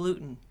afraid of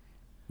gluten.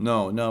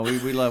 No,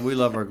 we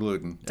love our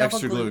gluten. Double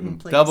Extra gluten,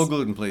 please. Double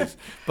gluten, please.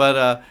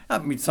 But I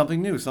mean,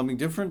 something new, something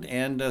different,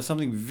 and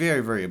something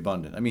very, very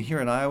abundant. I mean, here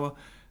in Iowa,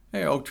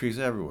 there are oak trees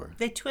everywhere.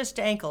 They twist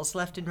ankles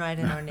left and right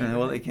in our neighborhood.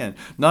 Well, they can.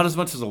 Not as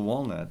much as a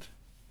walnut.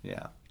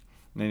 Yeah.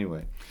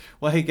 Anyway,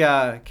 well, hey,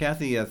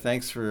 Kathy,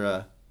 thanks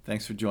for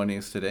joining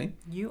us today.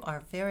 You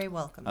are very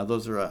welcome.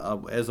 Those are,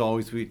 as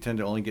always, we tend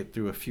to only get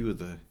through a few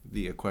of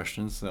the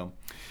questions. So,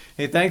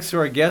 hey, thanks to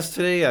our guests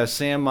today,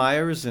 Sam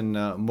Myers and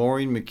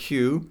Maureen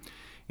McCue.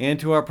 And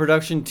to our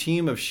production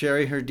team of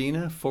Sherry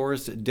Herdina,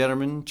 Forrest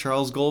Detterman,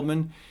 Charles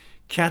Goldman,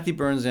 Kathy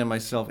Byrnes, and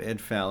myself, Ed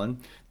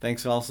Fallon.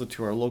 Thanks also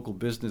to our local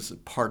business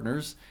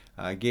partners,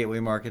 Gateway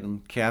Market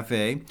and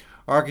Cafe,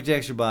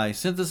 Architecture by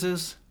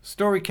Synthesis,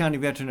 Story County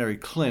Veterinary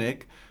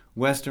Clinic,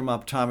 Western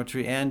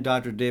Optometry, and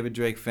Dr. David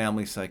Drake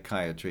Family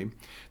Psychiatry.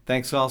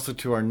 Thanks also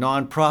to our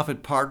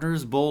nonprofit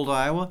partners, Bold,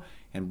 Iowa,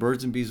 and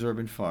Birds and Bees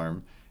Urban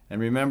Farm. And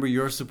remember,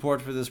 your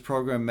support for this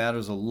program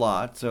matters a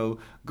lot, so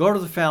go to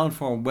the Fallon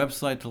Forum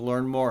website to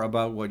learn more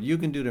about what you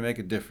can do to make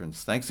a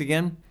difference. Thanks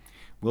again.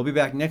 We'll be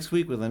back next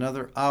week with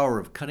another hour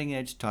of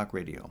cutting-edge talk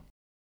radio.